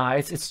 Nah,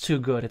 it's too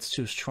good, it's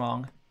too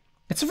strong.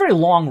 It's a very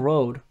long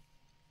road.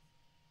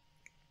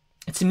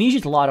 It's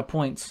immediately a lot of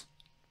points.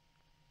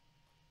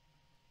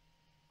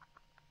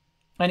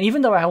 And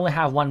even though I only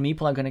have one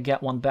meeple, I'm going to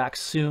get one back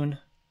soon.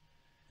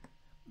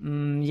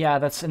 Yeah,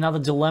 that's another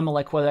dilemma,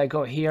 like whether I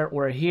go here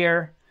or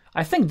here.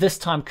 I think this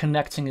time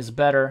connecting is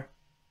better.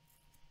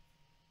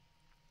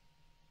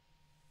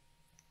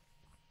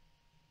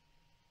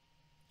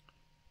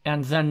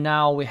 And then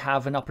now we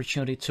have an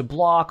opportunity to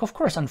block. Of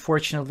course,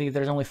 unfortunately,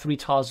 there's only 3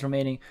 tiles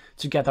remaining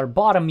to get our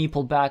bottom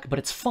meeple back, but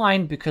it's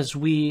fine because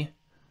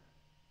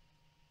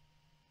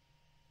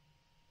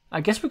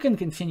I guess we can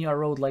continue our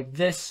road like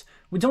this.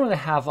 We don't really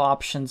have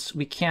options.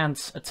 We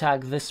can't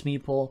attack this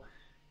meeple.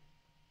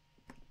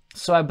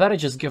 So I better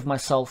just give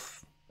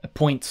myself a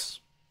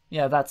point.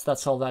 Yeah,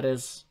 that's all that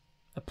is.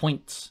 A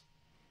point.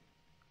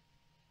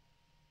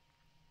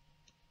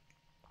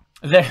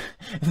 They're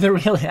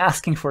really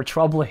asking for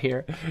trouble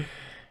here.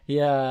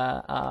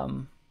 Yeah.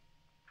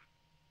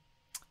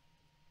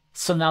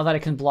 So now that I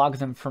can block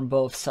them from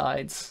both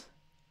sides.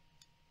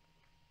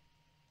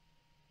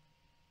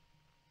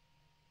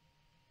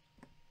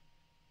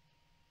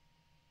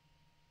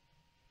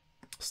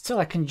 Still,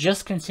 I can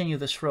just continue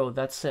this road.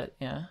 That's it,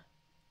 yeah.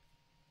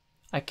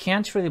 I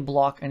can't really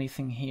block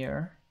anything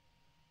here.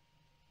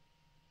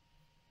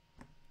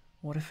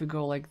 What if we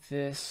go like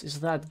this?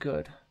 Is that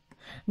good?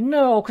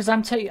 No, because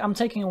I'm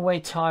taking away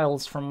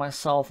tiles from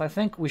myself. I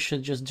think we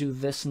should just do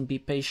this and be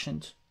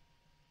patient.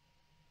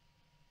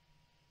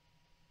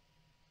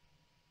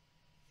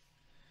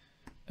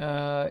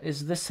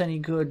 Is this any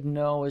good?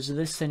 No. Is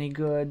this any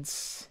good?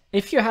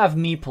 If you have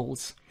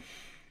meeples.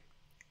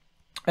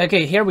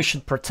 Okay, here we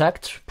should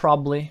protect,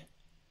 probably.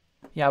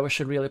 Yeah, we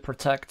should really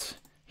protect.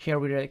 Here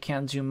we really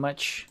can't do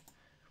much.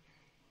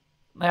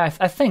 I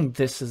think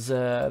this is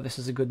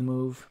a good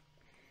move.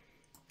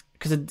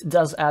 Because it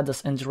does add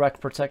us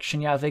indirect protection.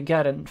 Yeah, they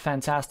get a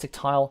fantastic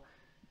tile.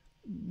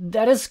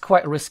 That is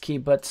quite risky,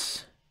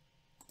 but...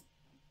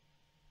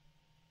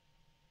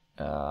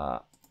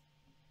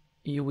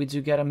 we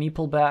do get a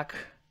meeple back.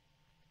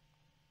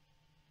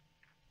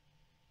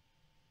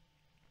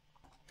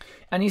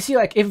 And you see,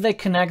 like, if they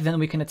connect, then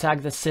we can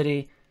attack the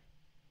city.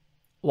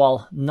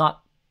 Well,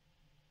 not...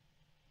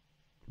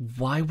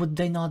 Why would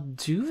they not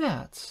do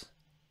that?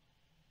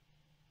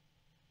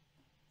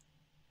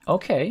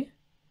 Okay.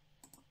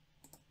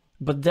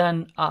 But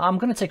then I'm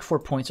going to take 4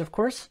 points, of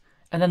course.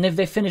 And then if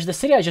they finish the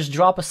city, I just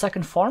drop a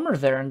second farmer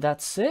there, and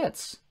that's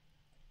it.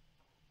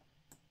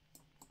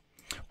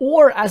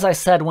 Or, as I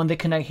said, when they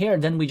connect here,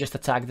 then we just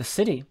attack the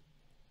city.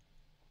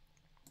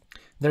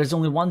 There's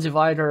only one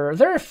divider.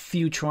 There are a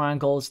few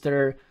triangles.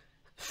 There are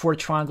 4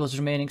 triangles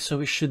remaining, so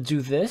we should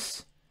do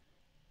this.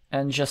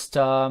 And just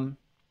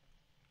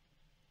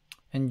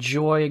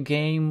enjoy a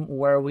game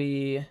where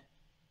we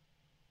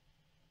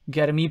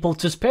get a meeple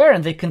to spare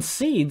and they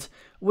concede,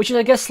 which is,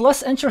 I guess,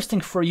 less interesting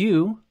for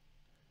you.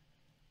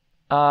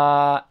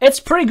 It's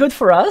pretty good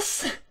for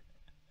us.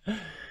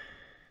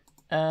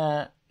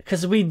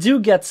 Because we do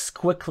get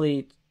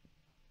quickly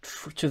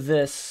to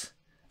this.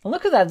 And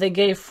look at that, they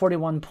gave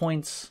 41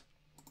 points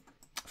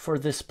for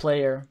this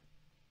player.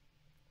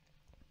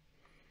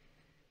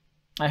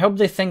 I hope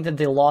they think that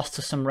they lost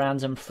to some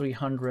random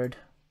 300.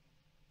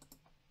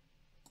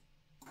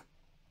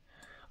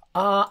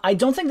 I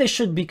don't think they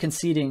should be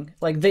conceding.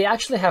 Like, they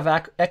actually have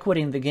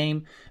equity in the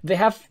game. They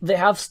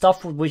have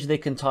stuff with which they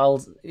can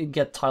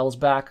get tiles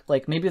back.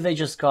 Like, maybe they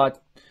just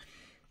got,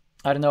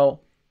 I don't know,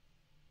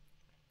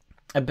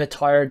 a bit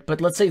tired.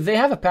 But let's say they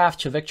have a path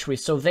to victory,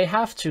 so they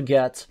have to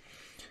get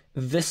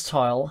this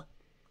tile,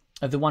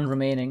 the one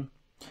remaining,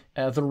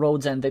 the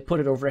road's end. They put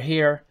it over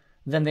here.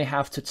 Then they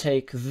have to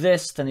take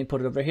this. Then they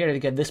put it over here to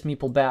get this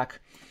meeple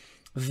back.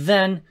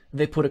 Then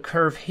they put a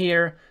curve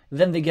here.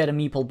 Then they get a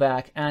meeple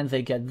back and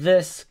they get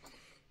this.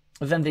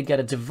 Then they get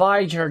a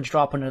divider,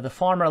 drop another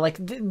farmer. Like,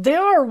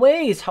 there are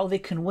ways how they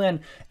can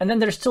win. And then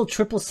there's still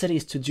triple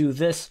cities to do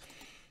this.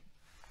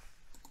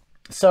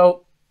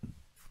 So,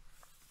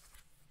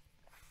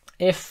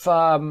 if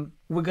we're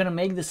going to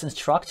make this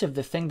instructive,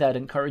 the thing that I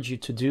encourage you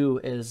to do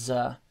is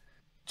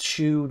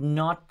to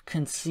not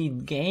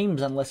concede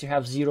games unless you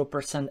have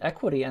 0%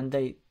 equity. And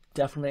they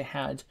definitely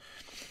had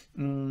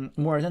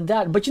more than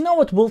that. But you know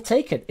what? We'll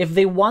take it. If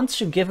they want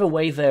to give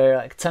away their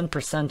like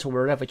 10%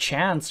 or whatever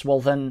chance, well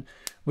then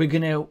we're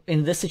gonna,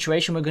 in this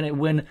situation, we're gonna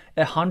win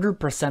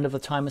 100% of the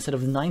time instead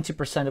of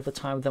 90% of the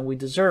time than we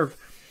deserve.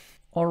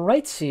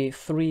 Alrighty,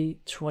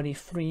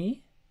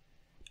 323.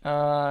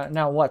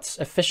 Now what's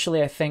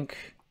officially, I think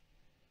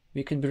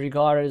we can be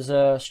regarded as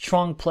a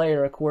strong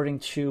player according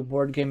to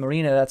Board Game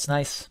Arena. That's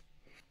nice.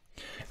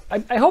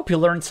 I hope you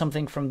learned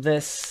something from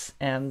this,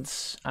 and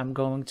I'm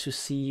going to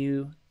see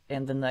you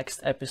in the next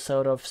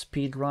episode of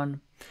Speedrun.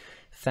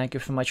 Thank you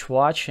so much for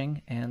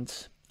watching, and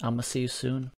I'm gonna see you soon.